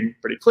became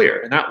pretty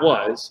clear, and that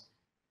was,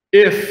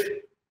 if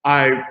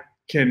I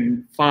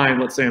can find,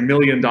 let's say, $1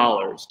 million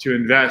to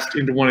invest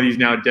into one of these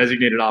now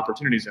designated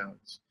opportunity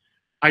zones,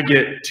 I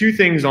get two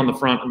things on the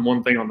front and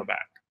one thing on the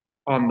back.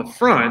 On the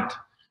front,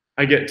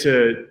 I get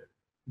to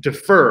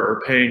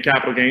defer paying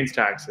capital gains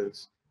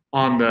taxes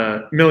on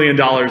the $1 million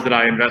that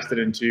I invested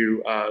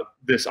into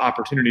this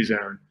opportunity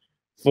zone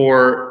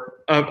for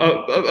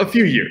a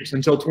few years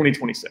until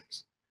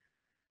 2026.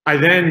 I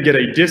then get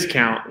a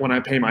discount when I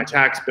pay my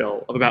tax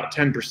bill of about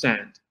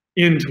 10%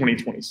 in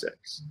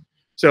 2026.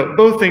 So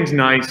both things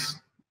nice,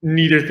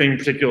 neither thing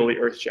particularly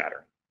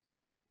earth-shattering.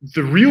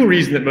 The real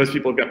reason that most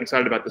people have gotten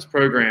excited about this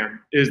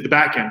program is the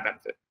back-end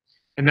benefit.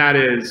 And that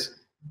is,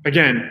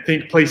 again,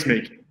 think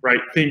placemaking, right?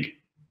 Think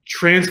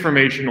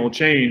transformational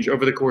change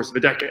over the course of a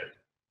decade.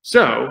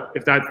 So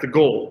if that's the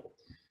goal,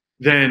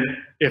 then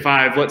if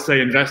I've, let's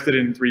say, invested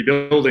in 3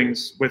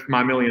 buildings with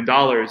my $1 million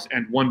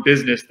and one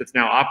business that's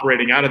now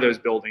operating out of those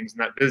buildings,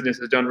 and that business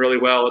has done really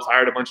well, it's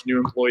hired a bunch of new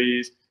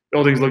employees,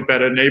 buildings look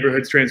better,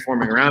 neighborhoods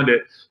transforming around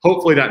it,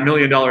 hopefully that $1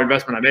 million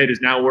investment I made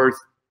is now worth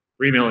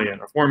 3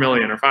 million or 4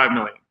 million or 5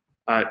 million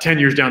 10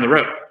 years down the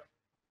road.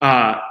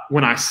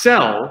 When I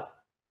sell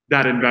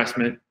that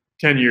investment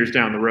 10 years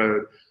down the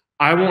road,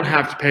 I won't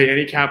have to pay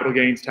any capital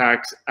gains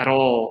tax at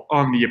all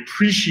on the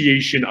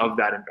appreciation of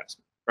that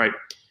investment, right?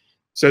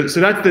 So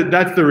that's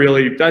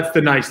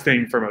the nice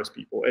thing for most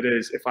people. It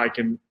is, if I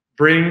can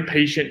bring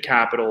patient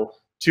capital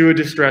to a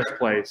distressed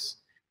place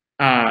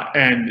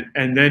and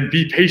then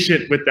be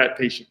patient with that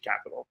patient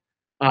capital,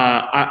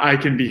 I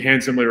can be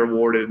handsomely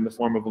rewarded in the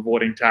form of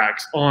avoiding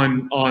tax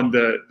on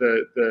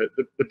the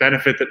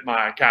benefit that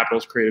my capital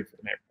has created for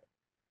the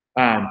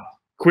neighborhood.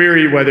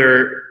 Query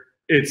whether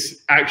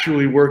it's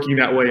actually working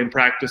that way in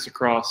practice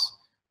across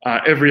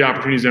every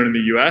opportunity zone in the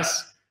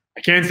U.S.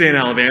 I can say in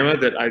Alabama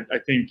that I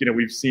think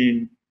we've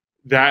seen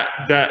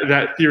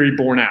that theory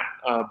borne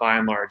out by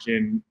and large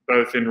in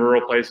both in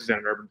rural places and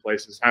in urban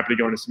places. Happy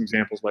to go into some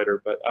examples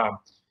later, but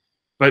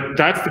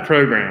that's the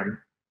program.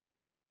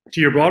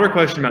 To your broader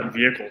question about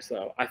vehicles,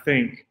 though, I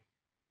think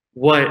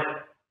what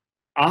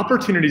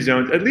opportunity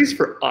zones, at least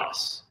for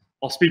us,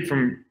 I'll speak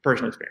from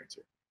personal experience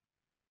here.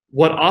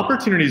 What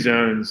opportunity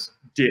zones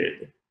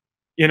did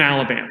in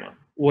Alabama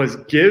was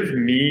give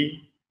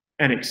me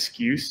an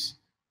excuse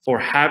for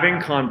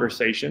having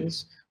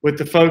conversations with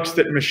the folks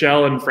that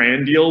Michelle and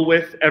Fran deal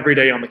with every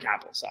day on the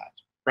capital side,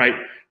 right?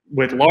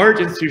 With large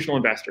institutional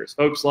investors,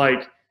 folks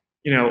like,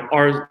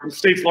 our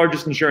state's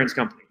largest insurance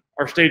company,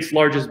 our state's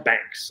largest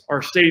banks,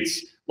 our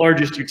state's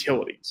largest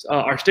utilities,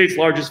 our state's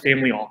largest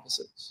family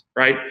offices,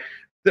 right?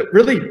 That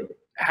really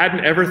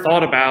hadn't ever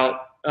thought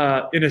about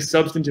in a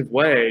substantive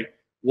way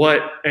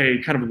what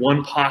a kind of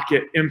one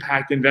pocket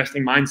impact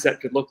investing mindset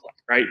could look like,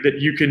 right?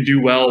 That you can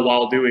do well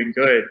while doing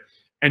good,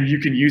 and you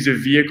can use a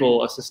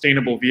vehicle, a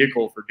sustainable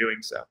vehicle for doing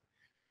so.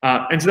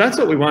 And so that's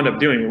what we wound up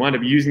doing. We wound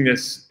up using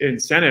this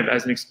incentive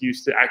as an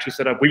excuse to actually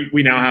set up,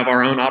 we now have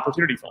our own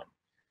opportunity fund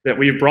that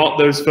we've brought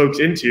those folks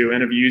into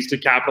and have used to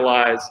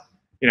capitalize.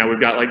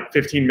 We've got like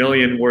 15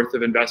 million worth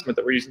of investment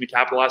that we're using to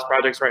capitalize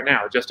projects right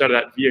now, just out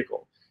of that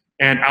vehicle.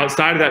 And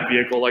outside of that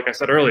vehicle, like I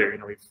said earlier,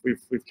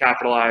 we've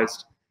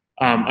capitalized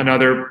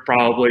another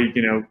probably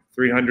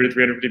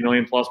 350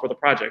 million plus worth of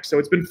projects. So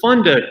it's been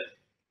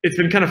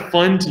kind of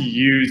fun to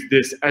use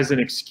this as an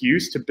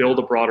excuse to build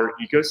a broader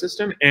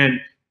ecosystem.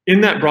 And in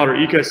that broader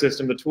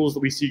ecosystem, the tools that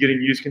we see getting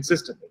used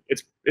consistently,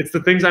 it's the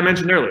things I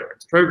mentioned earlier.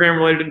 It's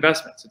program-related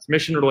investments. It's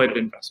mission-related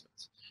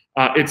investments.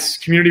 It's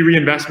Community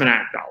Reinvestment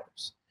Act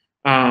dollars.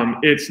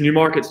 It's new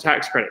markets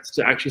tax credits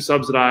to actually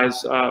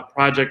subsidize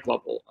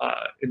project-level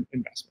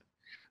investment.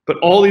 But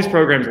all these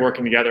programs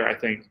working together, I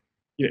think,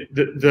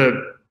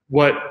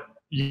 what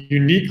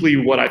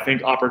I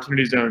think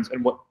opportunity zones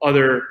and what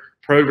other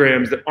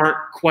programs that aren't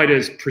quite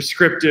as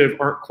prescriptive,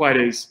 aren't quite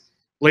as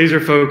laser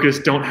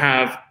focused, don't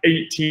have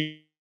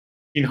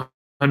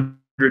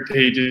 1,800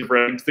 pages of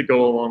ratings that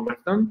go along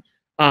with them.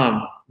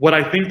 What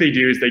I think they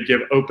do is they give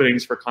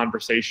openings for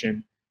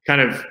conversation, kind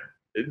of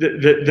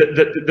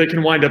that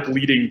can wind up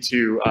leading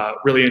to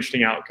really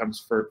interesting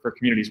outcomes for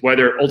communities,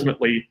 whether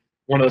ultimately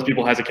one of those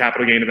people has a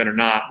capital gain event or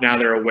not. Now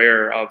they're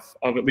aware of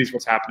at least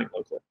what's happening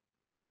locally.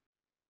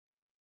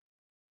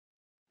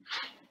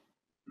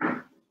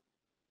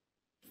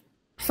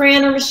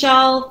 Fran or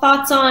Michelle,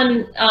 thoughts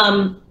on,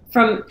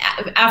 from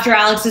after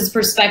Alex's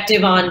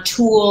perspective, on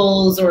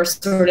tools or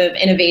sort of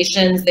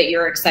innovations that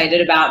you're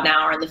excited about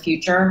now or in the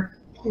future?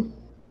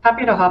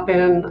 Happy to hop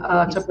in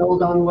to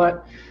build on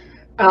what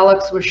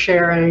Alex was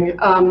sharing.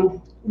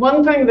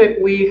 One thing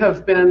that we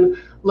have been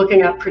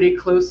looking at pretty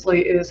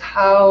closely is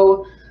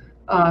how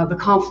the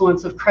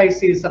confluence of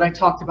crises that I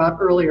talked about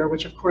earlier,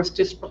 which of course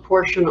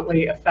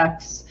disproportionately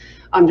affects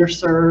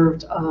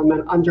underserved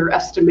and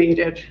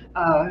underestimated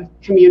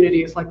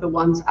communities like the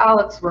ones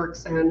Alex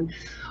works in,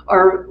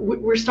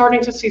 we're starting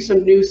to see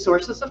some new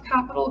sources of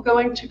capital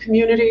going to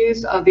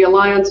communities. The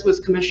Alliance was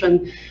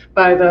commissioned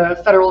by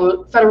the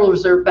Federal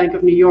Reserve Bank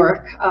of New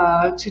York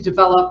to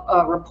develop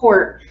a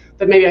report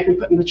that maybe I can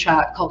put in the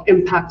chat called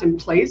Impact in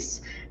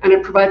Place. And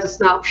it provides a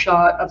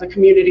snapshot of the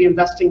community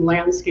investing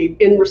landscape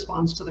in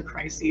response to the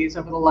crises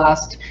over the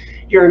last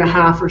year and a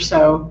half or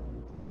so.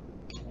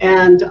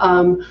 And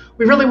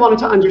we really wanted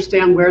to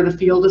understand where the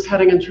field is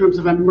heading in terms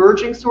of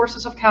emerging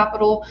sources of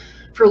capital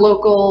for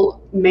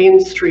local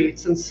main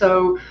streets. And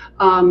so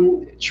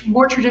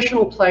more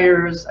traditional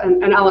players,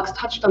 and Alex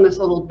touched on this a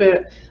little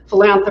bit,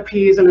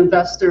 philanthropies and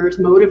investors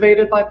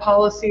motivated by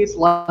policies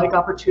like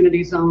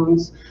opportunity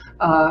zones,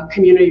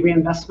 Community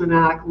Reinvestment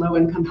Act,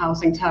 low-income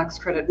housing tax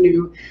credit,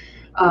 new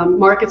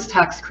markets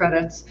tax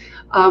credits,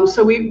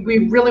 So we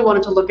really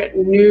wanted to look at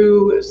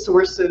new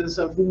sources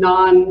of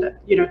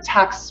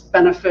tax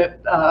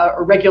benefit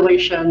or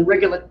regulation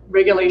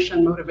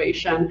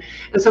motivation.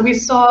 And so we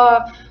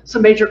saw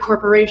some major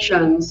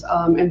corporations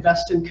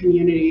invest in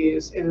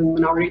communities, in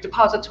minority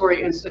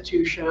depository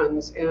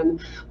institutions, in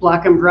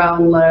Black and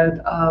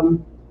Brown-led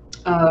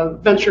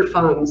venture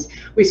funds.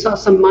 We saw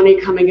some money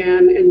coming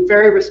in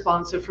very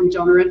responsive from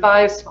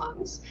donor-advised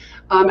funds.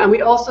 And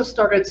we also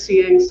started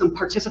seeing some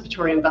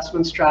participatory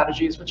investment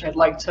strategies, which I'd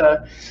like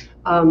to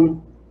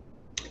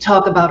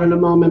talk about in a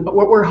moment. But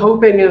what we're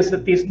hoping is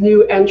that these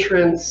new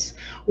entrants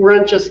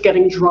weren't just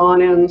getting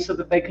drawn in so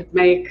that they could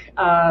make,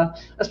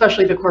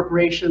 especially the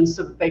corporations,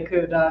 so that they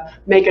could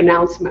make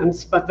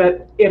announcements, but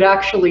that it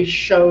actually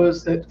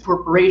shows that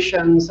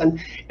corporations and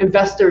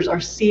investors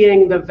are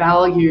seeing the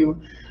value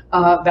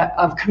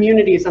of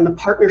communities and the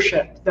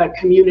partnership that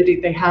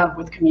they have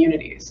with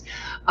communities.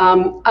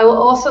 I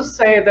will also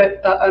say that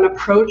an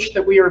approach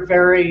that we are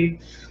very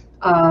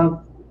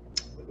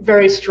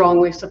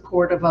strongly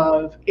supportive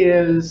of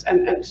is,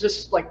 and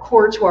just like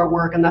core to our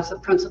work, and that's the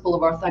principle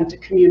of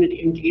authentic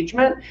community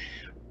engagement,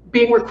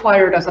 being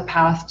required as a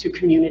path to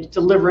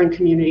delivering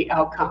community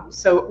outcomes.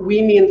 So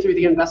we mean through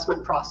the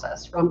investment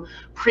process, from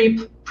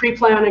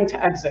pre-planning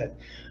to exit.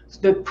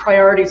 The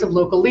priorities of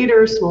local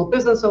leaders, small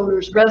business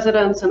owners,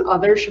 residents, and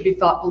others should be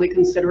thoughtfully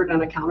considered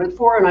and accounted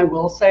for. And I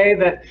will say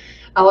that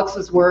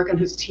Alex's work and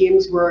his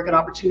team's work at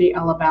Opportunity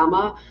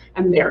Alabama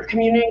and their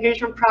community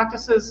engagement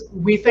practices,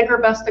 we think are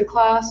best in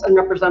class and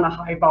represent a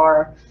high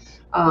bar.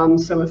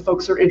 So if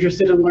folks are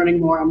interested in learning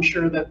more, I'm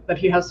sure that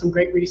he has some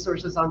great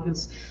resources on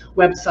his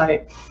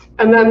website.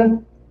 And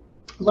then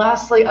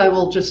lastly, I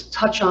will just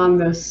touch on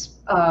this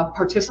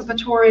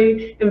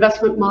participatory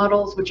investment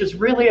models, which is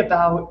really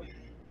about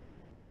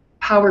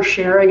power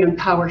sharing and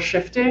power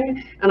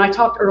shifting. And I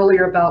talked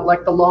earlier about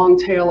like the long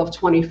tail of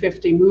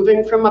 2050,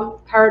 moving from a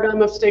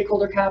paradigm of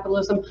stakeholder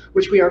capitalism,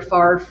 which we are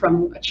far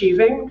from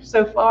achieving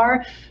so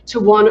far, to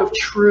one of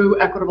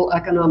true equitable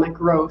economic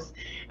growth.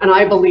 And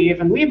I believe,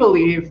 and we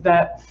believe,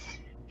 that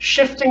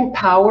shifting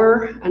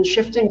power and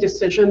shifting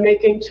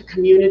decision-making to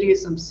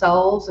communities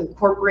themselves,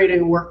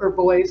 incorporating worker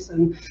voice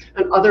and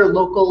other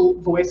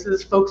local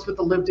voices, folks with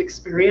a lived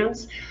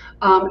experience,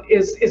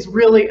 is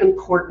really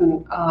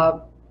important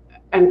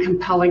and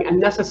compelling and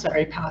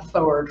necessary path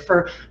forward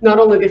for not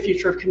only the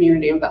future of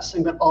community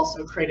investing, but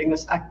also creating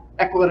this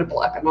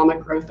equitable economic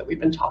growth that we've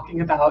been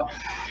talking about.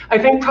 I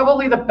think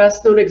probably the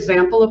best known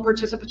example of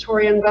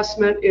participatory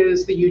investment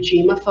is the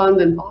UGMA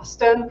Fund in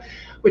Boston,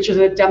 which is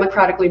a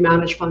democratically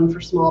managed fund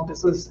for small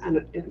business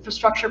and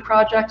infrastructure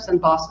projects in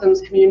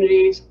Boston's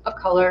communities of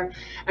color.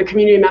 And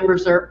community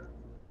members are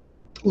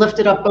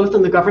lifted up both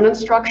in the governance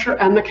structure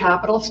and the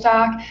capital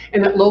stack,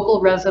 and that local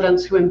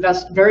residents who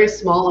invest very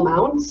small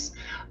amounts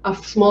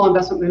of small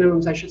investment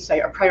minimums, I should say,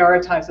 are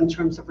prioritized in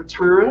terms of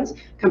returns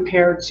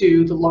compared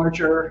to the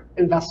larger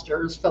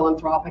investors,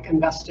 philanthropic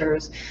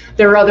investors.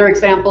 There are other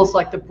examples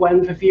like the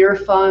Buen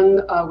Vivir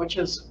Fund, which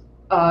has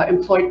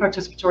employed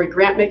participatory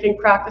grant-making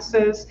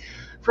practices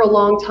for a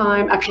long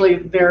time. Actually,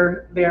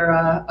 they're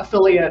an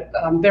affiliate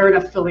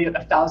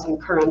of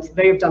Thousand Currents.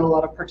 They've done a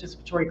lot of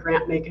participatory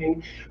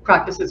grant-making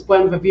practices.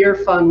 Buen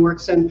Vivir Fund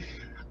works in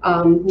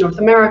North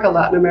America,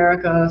 Latin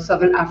America,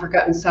 Southern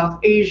Africa, and South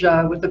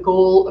Asia, with the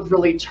goal of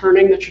really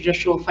turning the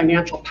traditional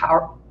financial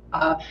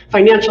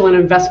and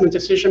investment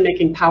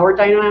decision-making power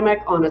dynamic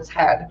on its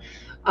head.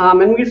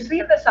 And we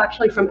see this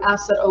actually from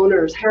asset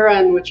owners.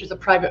 Heron, which is a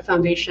private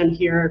foundation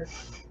here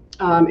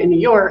in New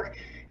York,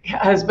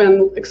 has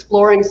been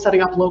exploring setting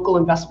up local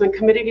investment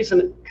committees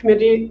and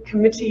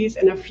committees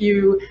in a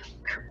few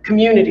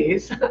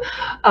communities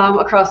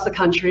across the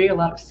country, a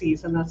lot of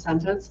C's in that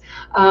sentence,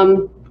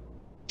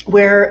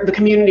 where the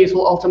communities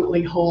will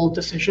ultimately hold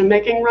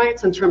decision-making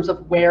rights in terms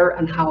of where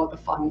and how the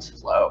funds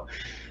flow.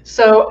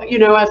 So, you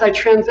know, as I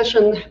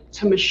transition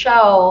to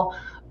Michelle,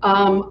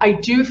 I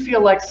do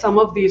feel like some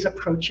of these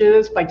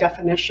approaches, by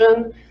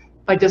definition,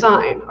 by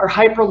design, are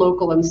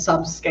hyper-local and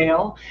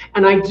subscale.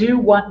 And I do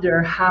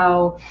wonder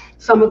how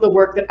some of the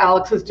work that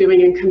Alex is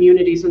doing in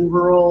communities in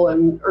rural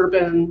and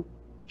urban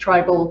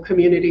tribal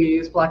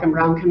communities, Black and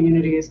Brown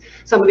communities,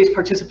 some of these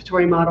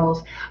participatory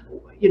models,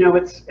 you know,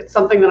 it's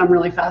something that I'm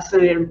really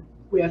fascinated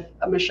with,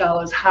 Michelle,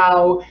 is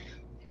how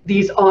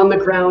these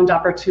on-the-ground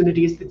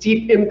opportunities, the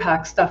deep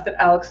impact stuff that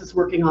Alex is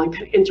working on,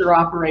 can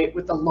interoperate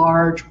with the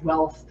large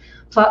wealth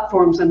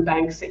platforms and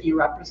banks that you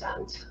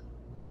represent.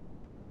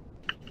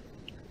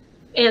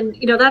 And,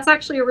 you know, that's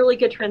actually a really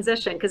good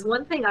transition, because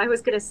one thing I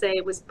was going to say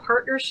was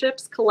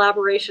partnerships,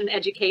 collaboration,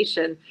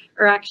 education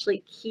are actually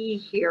key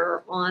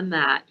here on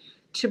that,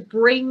 to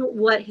bring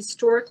what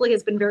historically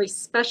has been very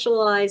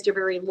specialized or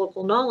very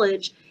local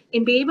knowledge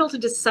and be able to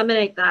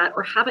disseminate that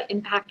or have an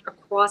impact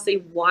across a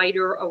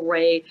wider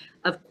array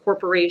of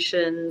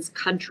corporations,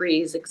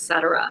 countries, et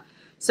cetera.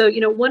 So, you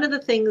know, one of the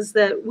things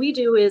that we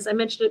do is, I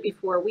mentioned it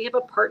before, we have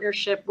a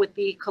partnership with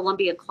the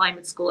Columbia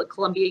Climate School at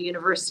Columbia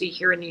University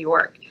here in New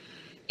York.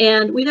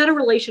 And we've had a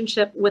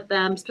relationship with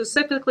them,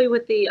 specifically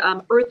with the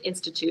Earth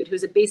Institute,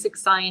 who's a basic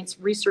science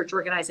research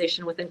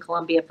organization within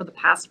Columbia for the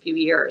past few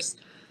years.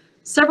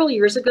 Several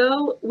years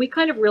ago, we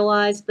kind of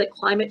realized that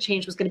climate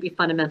change was going to be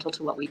fundamental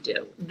to what we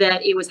do,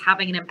 that it was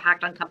having an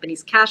impact on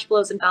companies' cash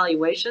flows and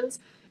valuations,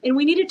 and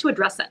we needed to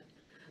address it.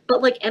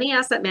 But like any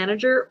asset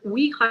manager,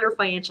 we hire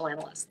financial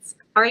analysts.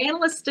 Our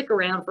analysts stick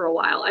around for a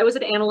while. I was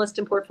an analyst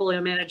and portfolio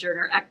manager in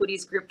our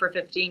equities group for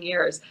 15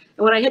 years.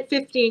 And when I hit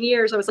 15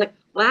 years, I was like,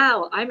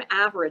 wow, I'm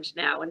average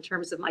now in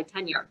terms of my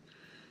tenure.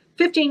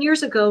 15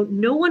 years ago,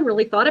 no one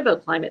really thought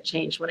about climate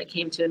change when it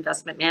came to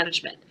investment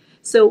management.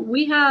 So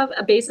we have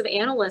a base of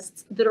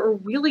analysts that are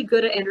really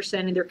good at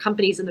understanding their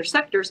companies and their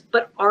sectors,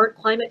 but aren't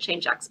climate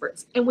change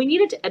experts. And we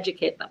needed to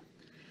educate them.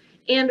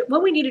 And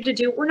what we needed to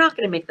do, we're not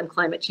going to make them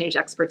climate change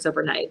experts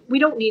overnight. We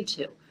don't need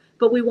to.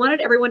 But we wanted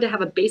everyone to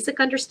have a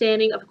basic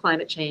understanding of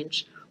climate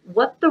change,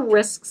 what the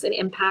risks and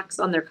impacts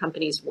on their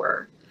companies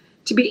were,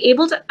 to be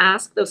able to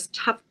ask those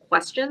tough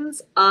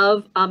questions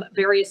of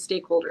various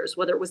stakeholders,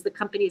 whether it was the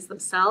companies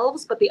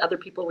themselves, but the other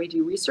people we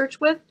do research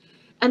with,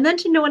 and then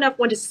to know enough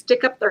when to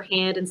stick up their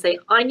hand and say,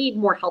 I need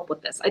more help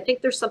with this. I think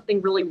there's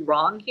something really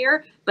wrong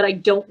here, but I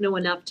don't know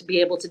enough to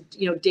be able to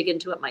dig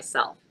into it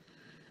myself.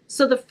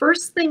 So the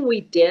first thing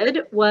we did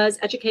was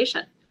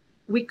education.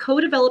 We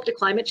co-developed a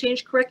climate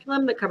change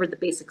curriculum that covered the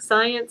basic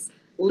science,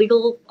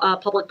 legal,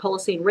 public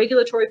policy and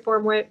regulatory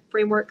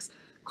frameworks,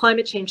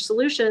 climate change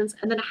solutions,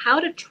 and then how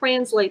to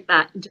translate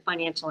that into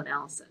financial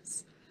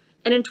analysis.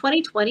 And in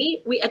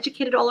 2020, we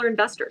educated all our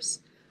investors.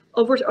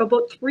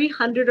 About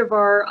 300 of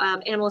our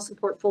analysts and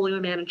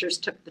portfolio managers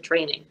took the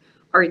training.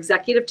 Our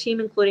executive team,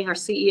 including our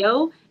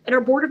CEO, and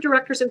our board of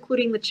directors,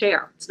 including the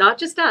chair. It's not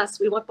just us,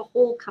 we want the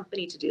whole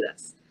company to do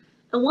this.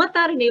 And what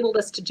that enabled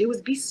us to do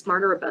was be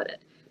smarter about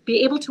it,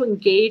 be able to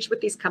engage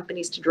with these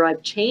companies to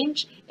drive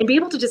change, and be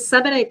able to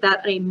disseminate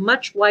that on a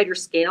much wider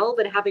scale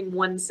than having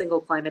one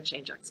single climate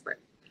change expert.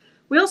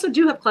 We also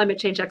do have climate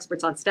change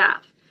experts on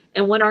staff.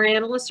 And when our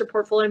analysts or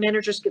portfolio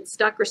managers get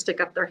stuck or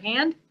stick up their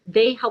hand,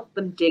 they help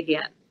them dig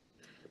in.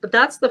 But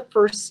that's the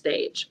first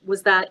stage,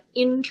 was that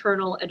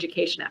internal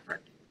education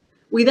effort.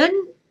 We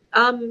then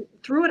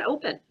threw it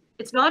open.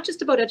 It's not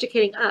just about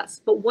educating us,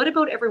 but what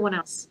about everyone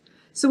else?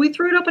 So we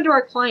threw it open to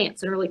our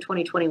clients in early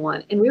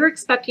 2021, and we were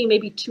expecting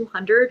maybe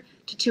 200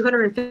 to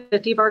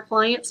 250 of our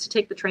clients to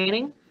take the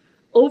training.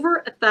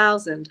 Over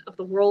 1,000 of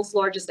the world's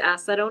largest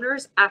asset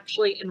owners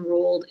actually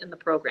enrolled in the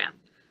program.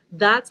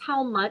 That's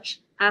how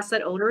much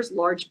asset owners,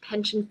 large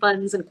pension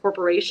funds and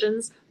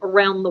corporations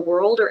around the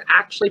world are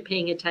actually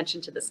paying attention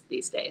to this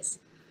these days.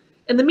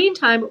 In the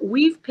meantime,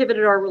 we've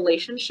pivoted our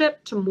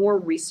relationship to more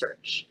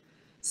research.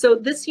 So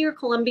this year,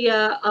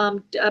 Columbia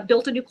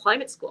built a new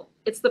climate school.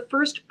 It's the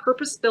first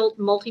purpose-built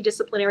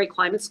multidisciplinary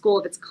climate school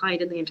of its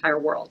kind in the entire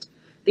world.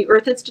 The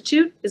Earth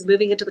Institute is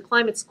moving into the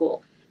climate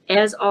school,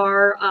 as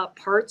are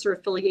parts or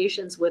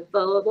affiliations with the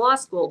law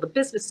school, the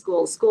business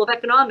school, School of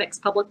Economics,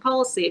 public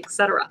policy,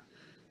 etc.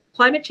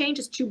 Climate change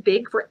is too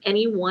big for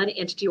any one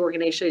entity or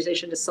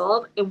organization to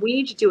solve, and we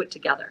need to do it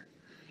together.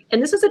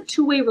 And this is a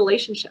two-way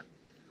relationship.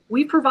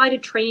 We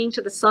provided training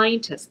to the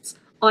scientists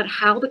on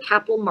how the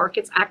capital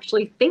markets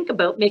actually think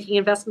about making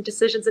investment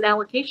decisions and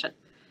allocation.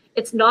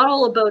 It's not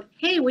all about,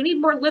 hey, we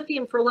need more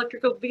lithium for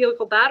electrical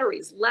vehicle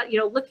batteries.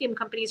 Lithium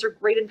companies are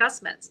great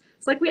investments.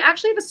 It's like we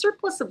actually have a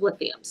surplus of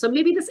lithium, so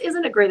maybe this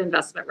isn't a great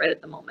investment right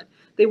at the moment.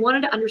 They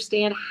wanted to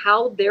understand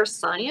how their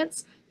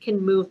science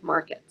can move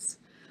markets.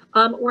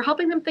 We're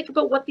helping them think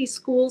about what these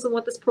schools and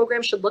what this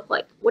program should look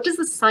like. What does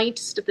the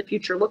scientist of the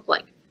future look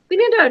like? They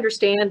need to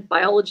understand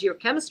biology or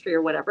chemistry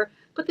or whatever,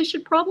 but they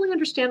should probably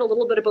understand a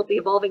little bit about the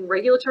evolving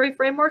regulatory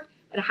framework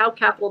and how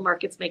capital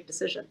markets make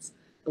decisions.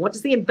 And what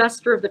does the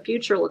investor of the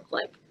future look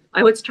like?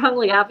 I would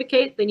strongly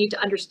advocate they need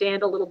to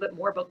understand a little bit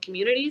more about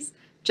communities,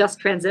 just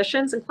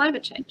transitions, and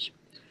climate change.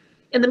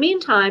 In the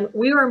meantime,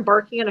 we are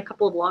embarking on a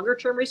couple of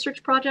longer-term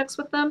research projects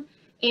with them,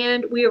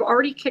 and we have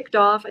already kicked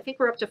off, I think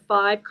we're up to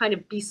 5 kind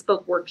of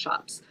bespoke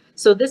workshops.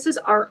 So this is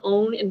our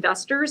own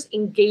investors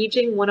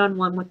engaging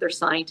one-on-one with their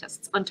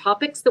scientists on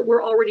topics that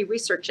we're already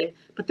researching,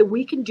 but that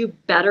we can do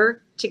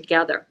better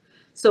together.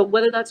 So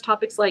whether that's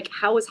topics like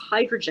how is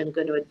hydrogen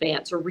going to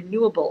advance, or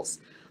renewables,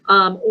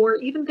 or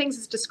even things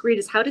as discrete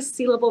as how does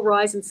sea level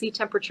rise and sea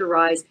temperature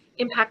rise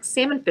impact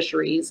salmon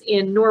fisheries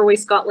in Norway,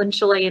 Scotland,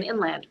 Chile, and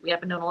inland. We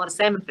haven't known a lot of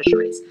salmon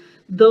fisheries.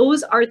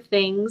 Those are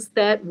things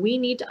that we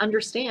need to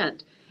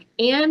understand.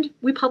 And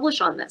we publish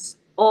on this.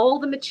 All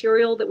the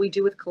material that we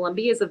do with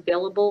Columbia is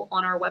available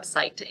on our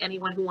website to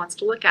anyone who wants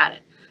to look at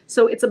it.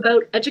 So it's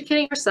about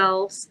educating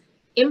ourselves,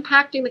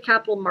 impacting the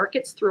capital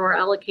markets through our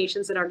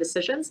allocations and our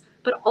decisions,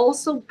 but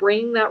also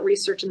bringing that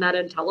research and that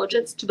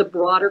intelligence to the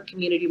broader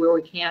community where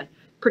we can,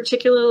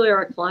 particularly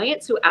our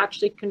clients who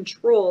actually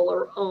control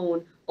or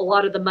own a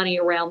lot of the money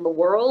around the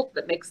world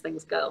that makes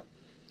things go.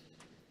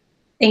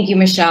 Thank you,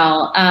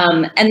 Michelle.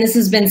 And this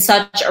has been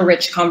such a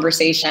rich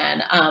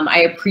conversation. I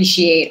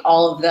appreciate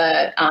all of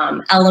the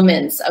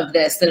elements of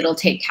this, that it'll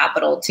take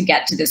capital to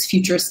get to this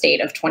future state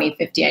of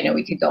 2050. I know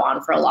we could go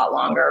on for a lot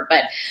longer,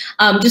 but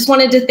just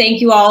wanted to thank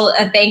you all,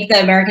 thank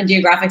the American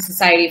Geographic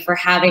Society for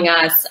having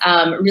us.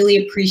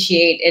 Really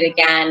appreciate it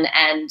again,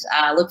 and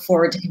look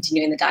forward to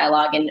continuing the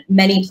dialogue in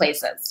many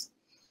places.